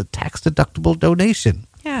 taxes. It's a tax-deductible donation.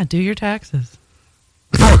 Yeah, do your taxes.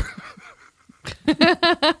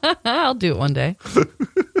 I'll do it one day.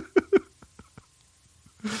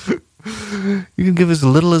 You can give as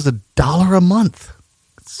little as $1 a month.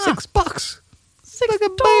 It's $6. Like a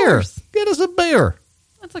bear. Get us a bear.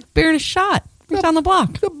 That's like beer and a shot down the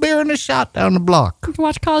block. A bear and a shot down the block. You can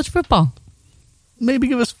watch college football. Maybe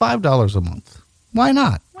give us $5 a month. Why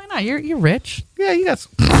not? Why not? You're rich. Yeah, you got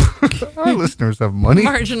some. Our listeners have money.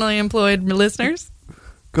 Marginally employed listeners.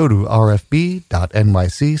 Go to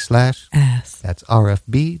rfb.nyc/ Ass. That's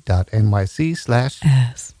rfb.nyc/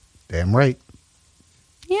 Ass. Damn right.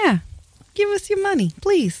 Yeah. Give us your money,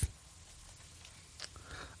 please.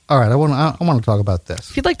 All right, I want to talk about this.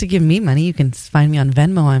 If you'd like to give me money, you can find me on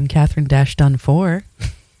Venmo. I'm Catherine-Dun4.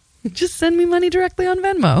 Just send me money directly on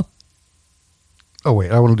Venmo. Oh,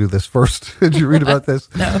 wait, I want to do this first. Did you read about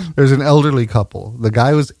this? No. There's an elderly couple. The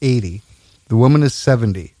guy was 80. The woman is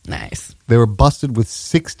 70. Nice. They were busted with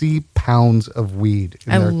 60 pounds of weed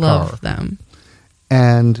in I their love car. them.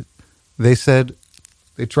 And they said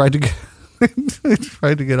they tried to get they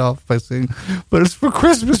tried to get off by saying, but it's for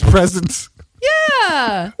Christmas presents.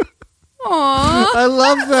 Yeah. Aw. I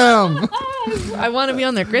love them. I want to be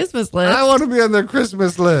on their Christmas list. I want to be on their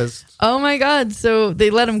Christmas list. Oh my God. So they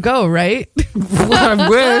let him go, right? I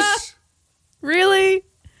wish. Really?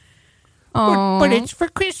 Oh, But it's for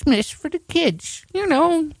Christmas for the kids, you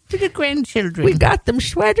know, for the grandchildren. we got them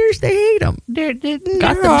sweaters. They hate them. They're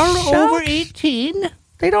Got them all socks. over 18.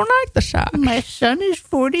 They don't like the socks. My son is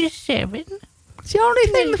 47. It's the only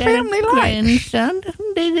thing the family likes. Grandson.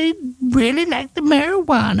 They really like the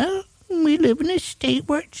marijuana. We live in a state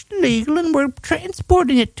where it's legal, and we're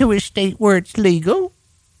transporting it to a state where it's legal.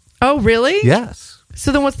 Oh, really? Yes.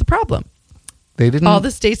 So then what's the problem? They didn't. All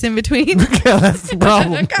the states in between? Yeah, that's the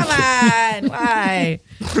problem. Come on. Why?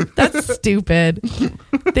 That's stupid.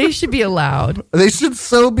 They should be allowed. They should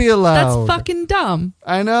so be allowed. That's fucking dumb.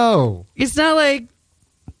 I know. It's not like,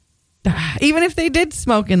 even if they did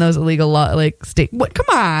smoke in those illegal state. What?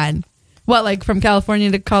 Come on. What, like from California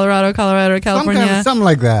to Colorado, Colorado to California? Something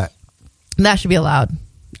like that. That should be allowed.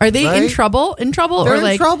 Are they in Right? trouble? In trouble? They're or in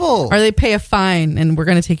like, trouble. Or they pay a fine and we're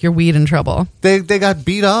going to take your weed in trouble? They got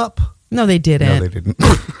beat up. No, they didn't. No, they didn't.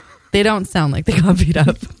 They don't sound like they got beat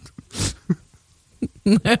up.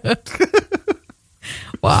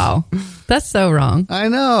 Wow. That's so wrong. I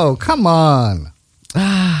know. Come on.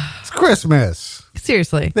 It's Christmas.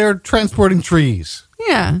 Seriously. They're transporting trees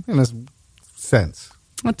Yeah. in a sense,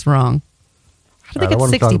 What's wrong? How do they All right, I get wanna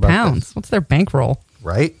 60 talk about pounds? this. What's their bankroll?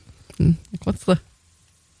 right? Like, what's the...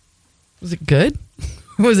 Was it good?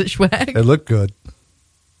 Was it swag? They look good.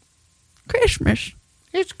 Christmas.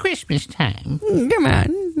 It's Christmas time. Come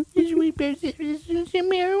on. It's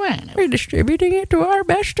marijuana. We're distributing it to our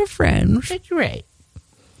best of friends. That's right.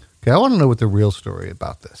 Okay, I want to know what the real story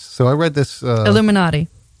about this. So I read this. Illuminati.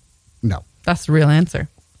 No, That's the real answer.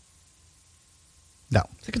 no.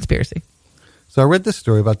 It's a conspiracy. So I read this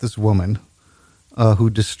story about this woman who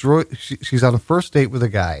destroyed. She's on a first date with a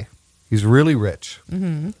guy. He's really rich,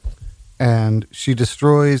 and she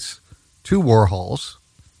destroys 2 Warhols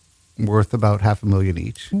worth about $500,000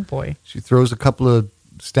 each. Oh, boy. She throws a couple of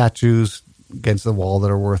statues against the wall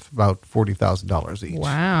that are worth about $40,000 each.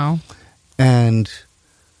 Wow. And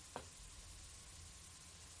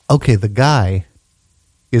okay, the guy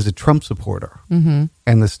is a Trump supporter, and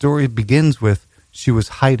the story begins with she was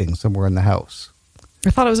hiding somewhere in the house. I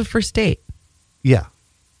thought it was a first date. Yeah,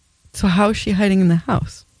 So how is she hiding in the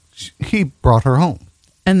house? he brought her home.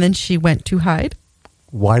 And then she went to hide?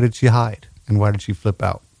 Why did she hide, and why did she flip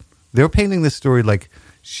out? They're painting this story like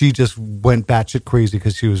she just went batshit crazy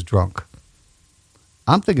because she was drunk.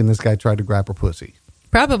 I'm thinking this guy tried to grab her pussy.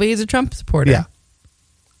 Probably. He's a Trump supporter. Yeah,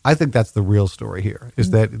 I think that's the real story here.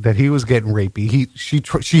 Is that he was getting rapey.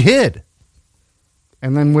 She hid,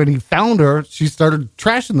 and then when he found her, she started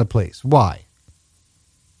trashing the place. Why?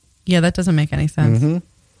 Yeah, that doesn't make any sense.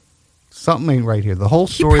 Something ain't right here. The whole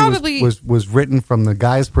He story probably- was written from the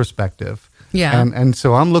guy's perspective. Yeah. and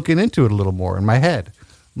so I'm looking into it a little more in my head.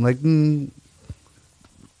 I'm like,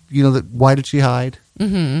 why did she hide?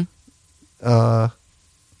 Mm-hmm.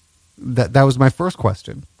 That was my first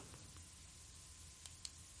question.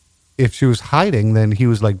 If she was hiding, then he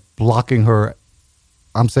was like blocking her.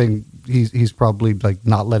 I'm saying he's probably like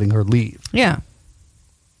not letting her leave. Yeah.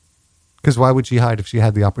 Because why would she hide if she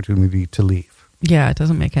had the opportunity to leave? Yeah, it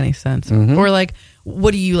doesn't make any sense. Or like,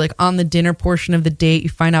 what do you like on the dinner portion of the date? You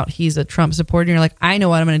find out he's a Trump supporter, and you're like, I know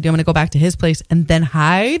what I'm going to do. I'm going to go back to his place and then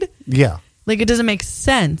hide. Yeah. Like, it doesn't make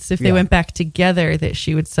sense if they Yeah. went back together that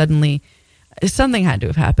she would suddenly. Something had to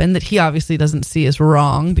have happened that he obviously doesn't see as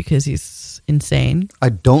wrong because he's insane. I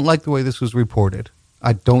don't like the way this was reported.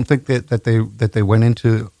 I don't think that they went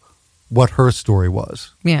into what her story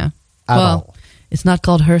was. Yeah. At all. It's not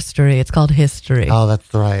called her story. It's called history. Oh,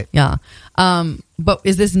 that's right. Yeah. But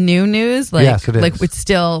is this new news? Like, Yes, it is. Like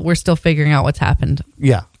we're still figuring out what's happened.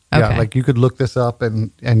 Yeah. Yeah, Okay. like you could look this up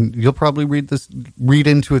and you'll probably read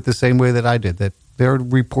into it the same way that I did, that they're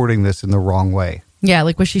reporting this in the wrong way. Yeah.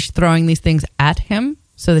 Like, was she throwing these things at him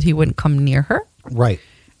so that he wouldn't come near her? Right.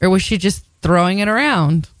 Or was she just throwing it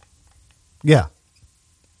around? Yeah.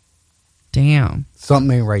 Damn.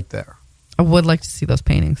 Something ain't right there. I would like to see those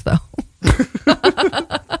paintings, though.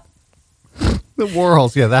 The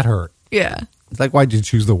Warhols, yeah, that hurt. Yeah. It's like, why'd you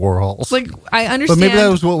choose the Warhols? Like, I understand. But maybe that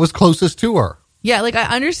was what was closest to her. Yeah, like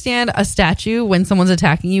I understand a statue when someone's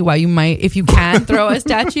attacking you, why you might, if you can throw a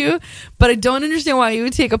statue, but I don't understand why you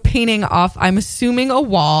would take a painting off, I'm assuming a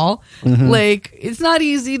wall. Like, it's not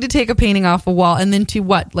easy to take a painting off a wall and then to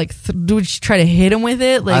what? Like, would you try to hit him with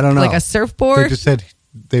it? Like, I don't know. Like a surfboard? They just said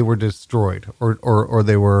they were destroyed or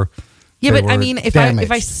they were. Yeah, they but I were mean, if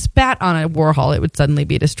damaged. I spat on a Warhol, it would suddenly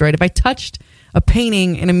be destroyed. If I touched a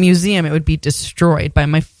painting in a museum, it would be destroyed by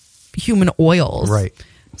my human oils. Right.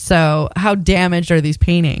 So how damaged are these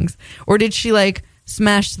paintings? Or did she like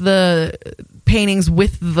smash the paintings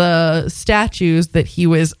with the statues that he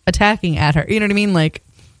was attacking at her? You know what I mean? Like,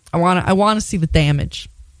 I want to see the damage.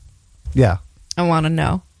 Yeah. I want to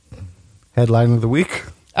know. Headline of the week.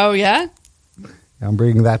 Oh yeah? I'm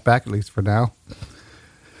bringing that back, at least for now.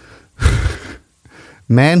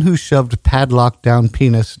 Man who shoved padlock down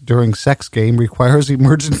penis during sex game requires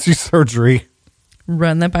emergency surgery.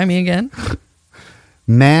 Run that by me again.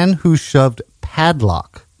 Man who shoved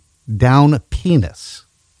padlock down penis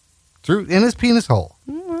in his penis hole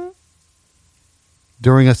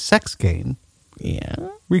during a sex game Yeah.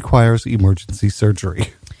 requires emergency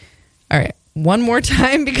surgery. All right. One more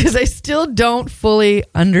time because I still don't fully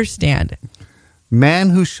understand it. Man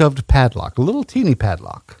who shoved padlock, a little teeny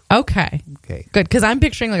padlock. Okay. Okay. Good, because I'm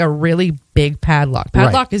picturing like a really big padlock.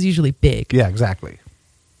 Padlock is usually big. Yeah, exactly.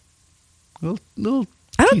 Little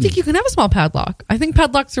I don't teeny. think you can have a small padlock. I think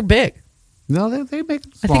padlocks are big. No, they make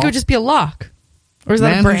them I small. think it would just be a lock. Or is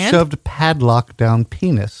that a Man brand? who shoved padlock down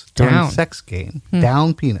penis during Down. sex game,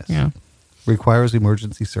 down penis, Yeah. requires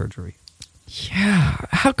emergency surgery. Yeah.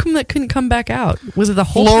 How come that couldn't come back out? Was it the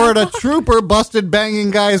whole Florida padlock? trooper busted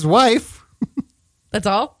banging guy's wife. That's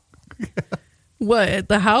all? What, at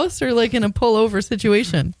the house or like in a pullover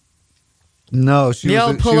situation? No, she The was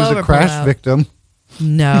old a, she was pullover a crash pullout. victim.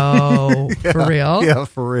 No. For real? Yeah,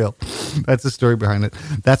 for real. That's the story behind it.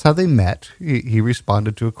 That's how they met. He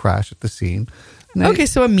responded to a crash at the scene. And they- Okay,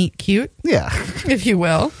 so a meet cute, Yeah. if you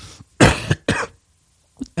will.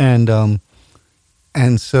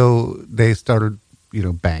 And so they started,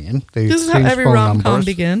 banging. They This is how exchanged every phone rom-com numbers.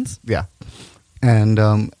 begins. Yeah. And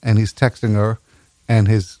he's texting her, and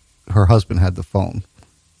her husband had the phone,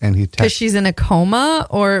 and he Because texted she's in a coma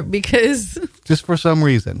or because just for some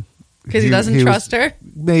reason he doesn't trust her?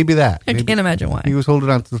 Maybe that. I Maybe- can't imagine why. He was holding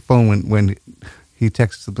on to the phone when he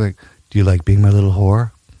texts something like, "Do you like being my little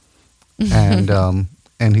whore?"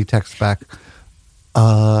 And he texts back,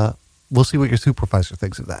 "We'll see what your supervisor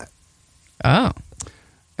thinks of that." Oh.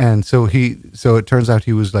 And so it turns out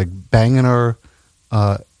he was like banging her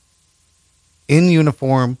in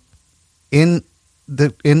uniform in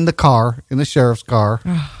the car, in the sheriff's car.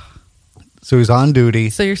 So he's on duty.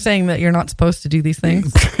 So you're saying that you're not supposed to do these things?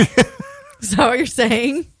 Is that what you're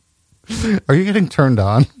saying? Are you getting turned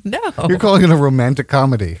on? No. You're calling it a romantic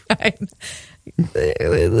comedy.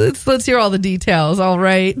 Let's hear all the details. All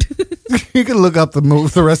right. You can look up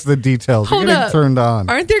the rest of the details. Hold You're getting up. turned on.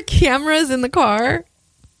 Aren't there cameras in the car?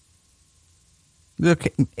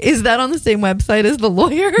 Okay. Is that on the same website as the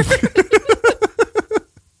lawyer?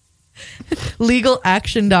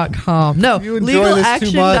 Legalaction.com. No, You enjoy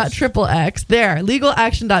this too much. legalaction.xxx. There,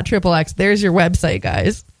 legalaction.xxx. There's your website,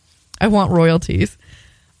 guys. I want royalties.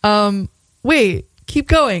 Wait, keep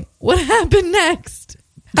going. What happened next?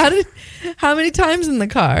 How many times in the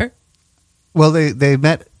car? Well, they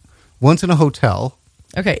met once in a hotel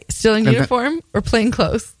Okay, still in And then- uniform or plain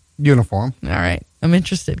clothes? uniform. All right, I'm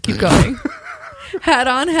interested. Keep going. Hat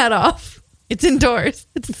on, hat off. It's indoors.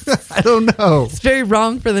 I don't know. It's very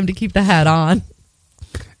wrong for them to keep the hat on.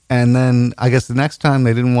 And then I guess the next time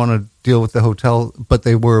they didn't want to deal with the hotel, but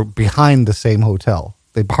they were behind the same hotel.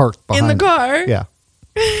 They parked behind In the car? Yeah,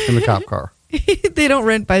 in the cop car. They don't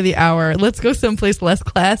rent by the hour. Let's go someplace less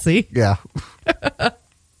classy. Yeah,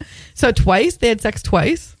 So twice? They had sex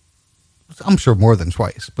twice? I'm sure more than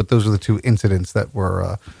twice, but those are the two incidents that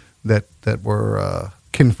were that were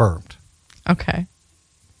confirmed. Okay.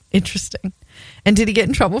 Interesting. And did he get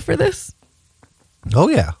in trouble for this? Oh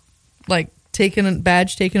yeah, Like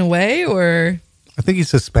badge taken away or? I think he's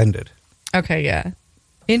suspended. Okay, yeah.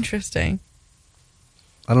 Interesting.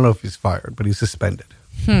 I don't know if he's fired, but he's suspended.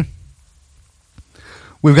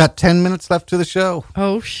 We've got 10 minutes left to the show.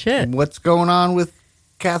 Oh, shit. What's going on with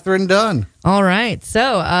Catherine Dunn. All right.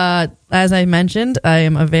 So, as I mentioned, I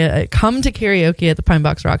am come to karaoke at the Pine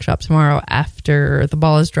Box Rock Shop tomorrow after the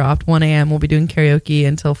ball is dropped. 1 a.m. We'll be doing karaoke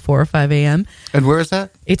until 4 or 5 a.m. And where is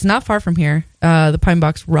that? It's not far from here. The Pine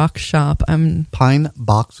Box Rock Shop. Pine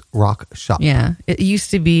Box Rock Shop. Yeah. It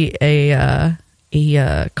used to be a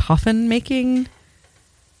coffin making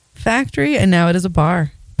factory, and now it is a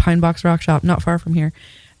bar. Pine Box Rock Shop, not far from here.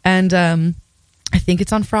 And I think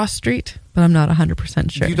it's on Frost Street, but I'm not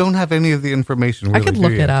 100% sure. You don't have any of the information, really, I could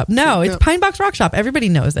look it up. No, it's Pine Box Rock Shop. Everybody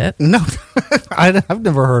knows it. No, I've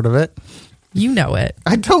never heard of it. You know it.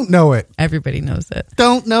 I don't know it. Everybody knows it.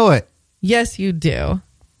 Don't know it. Yes, you do.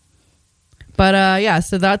 But yeah,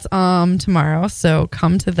 so that's tomorrow. So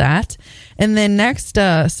come to that. And then next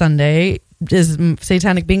Sunday is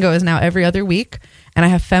Satanic Bingo is now every other week. And I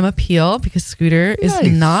have Femme Appeal because Scooter is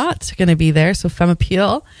not going to be there. So Femme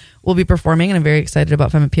Appeal will be performing, and I'm very excited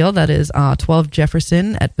about Femme Appeal. That is 12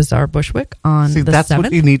 Jefferson at Bazaar Bushwick on the 7th. That's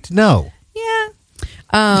what you need to know. Yeah.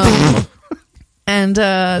 And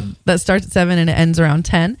that starts at 7 and it ends around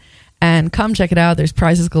 10. And come check it out. There's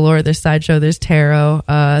prizes galore. There's sideshow. There's tarot.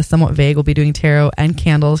 Somewhat Vague will be doing tarot and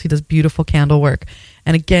candles. He does beautiful candle work.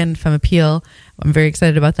 And again, Femme Appeal. I'm very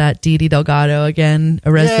excited about that. Dee Dee Delgado, again,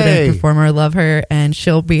 a resident performer. I love her. And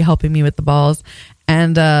she'll be helping me with the balls.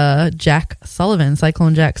 And Jack Sullivan,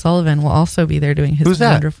 Cyclone Jack Sullivan, will also be there doing his Who's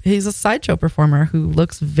that? He's a sideshow performer who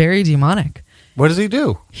looks very demonic. What does he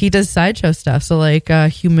do? He does sideshow stuff. So like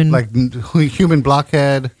human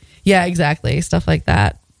blockhead. Yeah, exactly. Stuff like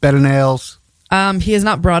that. Bed of nails. He has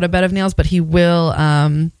not brought a bed of nails, but he will.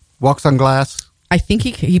 Walks on glass. I think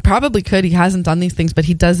he probably could. He hasn't done these things, but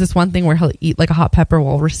he does this one thing where he'll eat like a hot pepper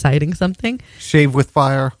while reciting something. Shave with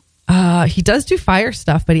fire. He does do fire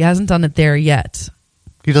stuff, but he hasn't done it there yet.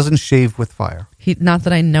 He doesn't shave with fire. Not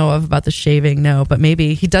that I know of about the shaving, no, but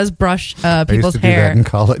maybe he does brush people's I used to hair. do that in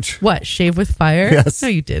college. What? Shave with fire? Yes. No,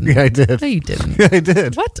 you didn't. Yeah, I did. No, you didn't. Yeah, I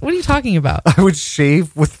did. What? What are you talking about? I would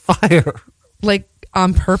shave with fire. Like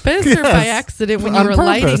on purpose or by accident when you were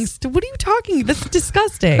lighting? What are you talking? That's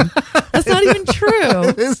disgusting. That's not even true.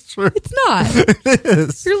 It is true. It's not. It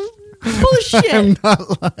is. You're full of shit. I'm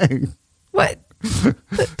not lying. What?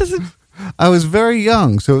 That doesn't. I was very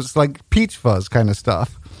young, so it's like peach fuzz kind of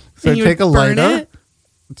stuff. So And you take a would burn lighter,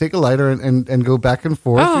 it? and go back and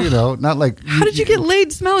forth. Oh. You know, not like. How did you get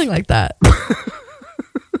laid smelling like that?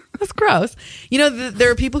 That's gross. You know,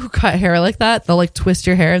 there are people who cut hair like that. They'll like twist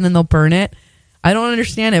your hair and then they'll burn it. I don't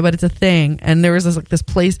understand it, but it's a thing. And there was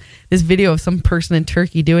this video of some person in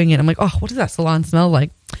Turkey doing it. I'm like, oh, what does that salon smell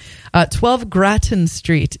like? 12 Grattan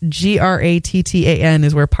Street, Grattan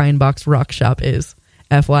is where Pine Box Rock Shop is.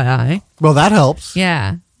 FYI. Well, that helps.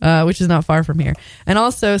 Yeah. Which is not far from here. And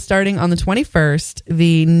also, starting on the 21st,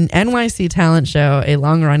 the NYC Talent Show, a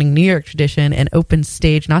long-running New York tradition, an open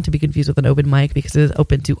stage, not to be confused with an open mic because it is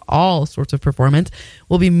open to all sorts of performance,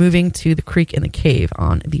 will be moving to the Creek in the Cave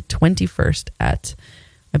on the 21st at,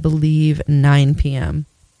 I believe, 9 p.m.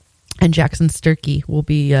 And Jackson Sturkey will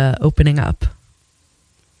be opening up.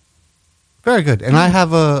 Very good. And I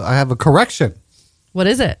have a correction. What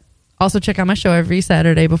is it? Also, check out my show every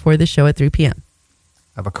Saturday before the show at 3 p.m.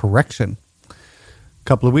 I have a correction. A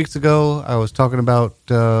couple of weeks ago, I was talking about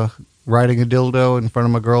riding a dildo in front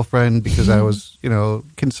of my girlfriend because I was,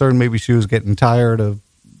 concerned maybe she was getting tired of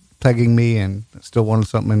pegging me and still wanted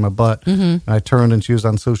something in my butt. Mm-hmm. And I turned and she was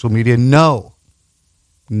on social media. No,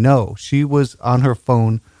 she was on her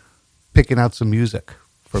phone picking out some music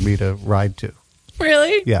for me to ride to.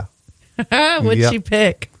 Really? Yeah. What'd she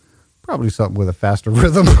pick? Probably something with a faster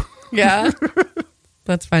rhythm. Yeah.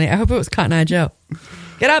 That's funny. I hope it was Cotton Eye Joe.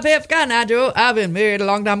 Get up here for Cotton Eye Joe. I've been married a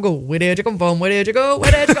long time ago. Where did you come from? Where did you go? Where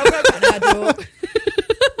did you go from Cotton Eye Joe?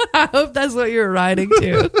 I hope that's what you're riding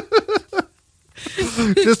to.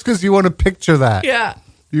 Just because you want to picture that. Yeah.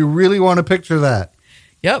 You really want to picture that.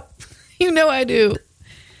 Yep. You know I do.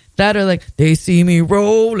 That or like, they see me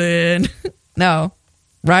rolling. No.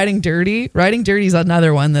 Riding Dirty. Riding Dirty is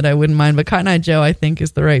another one that I wouldn't mind. But Cotton Eye Joe, I think,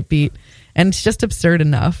 is the right beat. And it's just absurd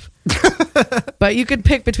enough. But you could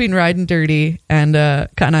pick between Riding Dirty and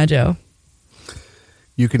Cotton Eye Joe.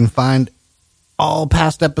 You can find all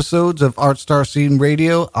past episodes of Art Star Scene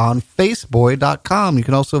Radio on Faceboy.com. You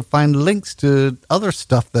can also find links to other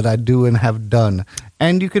stuff that I do and have done.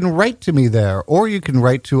 And you can write to me there. Or you can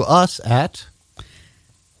write to us at...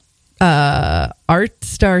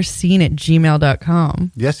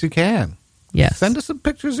 artstarcene@gmail.com. Yes, you can. Yes. Send us some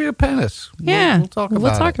pictures of your penis. Yeah. We'll talk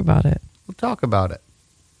about it. We'll talk about it.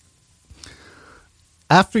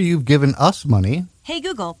 After you've given us money... Hey,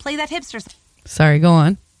 Google, play that hipster song. Sorry, go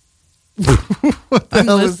on. What the I'm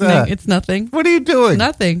hell listening. is that? It's nothing. What are you doing?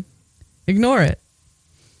 Nothing. Ignore it.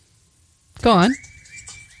 Go on.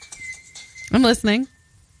 I'm listening.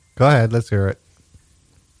 Go ahead. Let's hear it.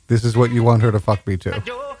 This is what you want her to fuck me to.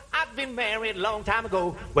 Joe, I've been married a long time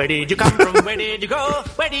ago. Where did you come from? Where did you go?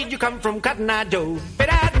 Where did you come from, Cotton Eye Joe? But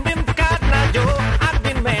I hadn't been for Cotton Eye Joe. I've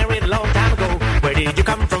been married a long time ago. Where did you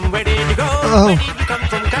come from? Where did you go? Where did you come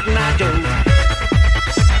from, Cotton Eye Joe?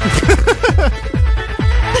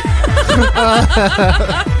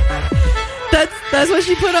 That's what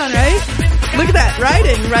she put on, right? Look at that.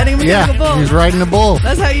 Riding a mechanical bull. He's riding a bull.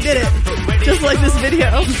 That's how you did it. Just like this video.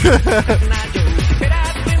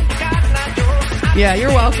 Yeah, you're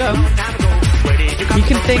welcome. You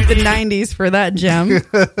can thank the 90s for that gem.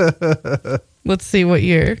 Let's see what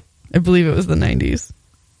year. I believe it was the 90s.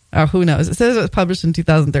 Oh, who knows? It says it was published in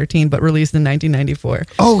 2013, but released in 1994.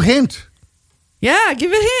 Oh, hint. Yeah,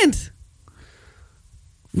 give a hint.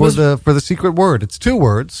 For the secret word. It's 2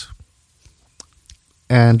 words.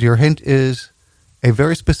 And your hint is a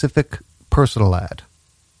very specific personal ad.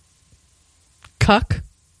 Cuck?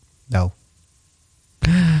 No.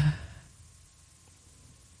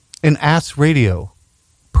 An Ass Radio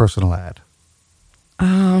personal ad.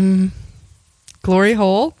 Glory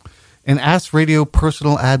hole? An Ass Radio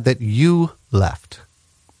personal ad that you left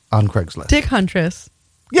on Craigslist. Dick Huntress.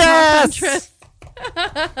 Yes! Huntress.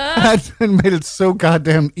 That made it so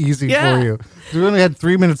goddamn easy Yeah. for you. We only had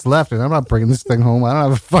 3 minutes left, and I'm not bringing this thing home. I don't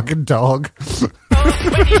have a fucking dog.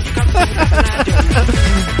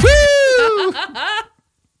 Woo!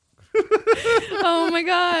 Oh my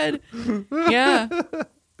god. Yeah.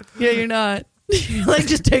 Yeah, you're not. You're like,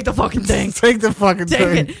 just take the fucking thing. Take the fucking Take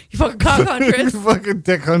thing. it. You fucking cock huntress. You fucking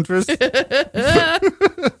dick huntress.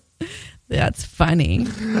 That's funny.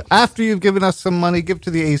 After you've given us some money, give to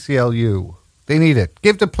the ACLU. They need it.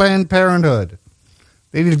 Give to Planned Parenthood.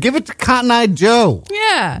 They need to give it to Cotton Eye Joe.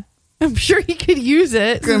 Yeah. I'm sure he could use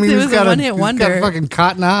it. I Since mean, it he's was got a one-hit wonder. He's got fucking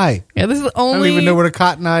Cotton Eye. Yeah, this is the I only. don't even know what a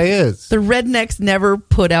Cotton Eye is. The Rednecks never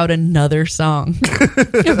put out another song.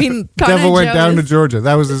 I mean, Cotton Devil Eye Went Joe Down to is Georgia.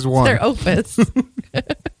 That was his one. their opus.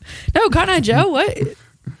 No, Cotton Eye Joe. What is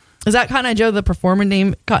that? Cotton Eye Joe, the performer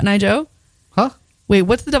named Cotton Eye Joe? Huh? Wait,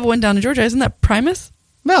 what's the Devil Went Down to Georgia? Isn't that Primus?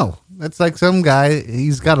 No. That's like some guy.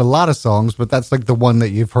 He's got a lot of songs, but that's like the one that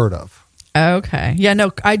you've heard of. Okay. Yeah,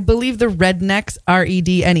 no, I believe the Rednecks,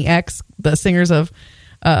 Rednex, the singers of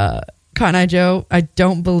Cotton Eye Joe, I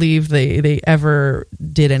don't believe they ever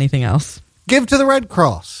did anything else. Give to the Red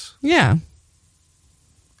Cross. Yeah.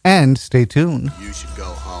 And stay tuned. You should go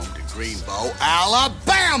home to Greenbow,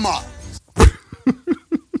 Alabama.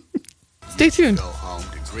 Stay tuned. Go home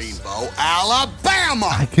to Greenbow, Alabama.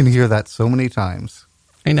 I can hear that so many times.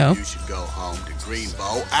 I know. You should go home to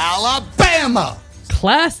Greenbow, Alabama.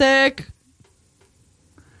 Classic.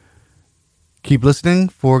 Keep listening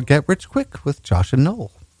for Get Rich Quick with Josh and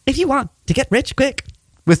Noel. If you want to get rich quick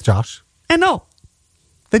With Josh. and no.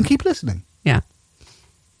 Then keep listening. Yeah.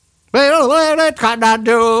 That's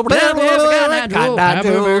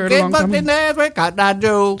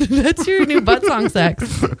That's your new butt song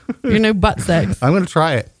sex. Your new butt sex. I'm going to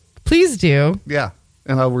try it. Please do. Yeah.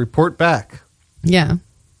 And I'll report back. Yeah.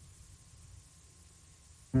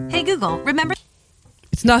 Hey Google, remember?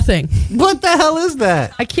 It's nothing. What the hell is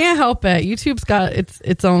that? I can't help it. YouTube's got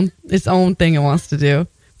its own thing it wants to do.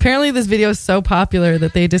 Apparently this video is so popular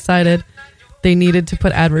that they decided they needed to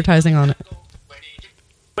put advertising on it.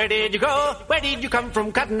 Where did you go? Where did you come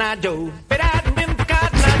from, Cotton Eye Joe? But I hadn't been for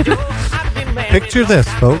Cotton Eye Joe. I've been married Picture this,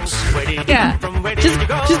 folks. Where did you Yeah. come from? Where did Just you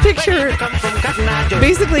go? picture- Where did you come from, Cotton Eye Joe?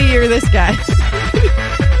 Basically, you're this guy.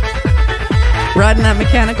 Riding that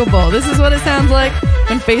mechanical bull. This is what it sounds like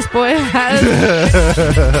when Faceboy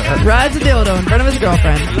rides a dildo in front of his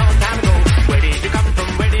girlfriend. Long time ago. Where did you come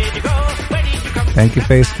from? Where did you go? Where did you come from? Thank you,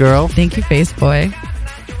 Face Girl. Thank you, Faceboy.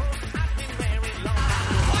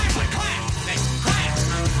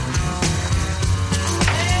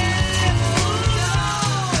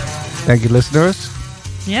 Thank you, listeners.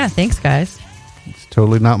 Yeah, thanks, guys. It's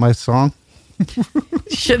totally not my song.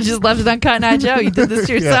 Should have just left it on Cotton Eye Joe. You did this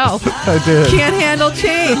to yourself. I did. Can't handle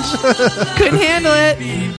change. Couldn't handle it.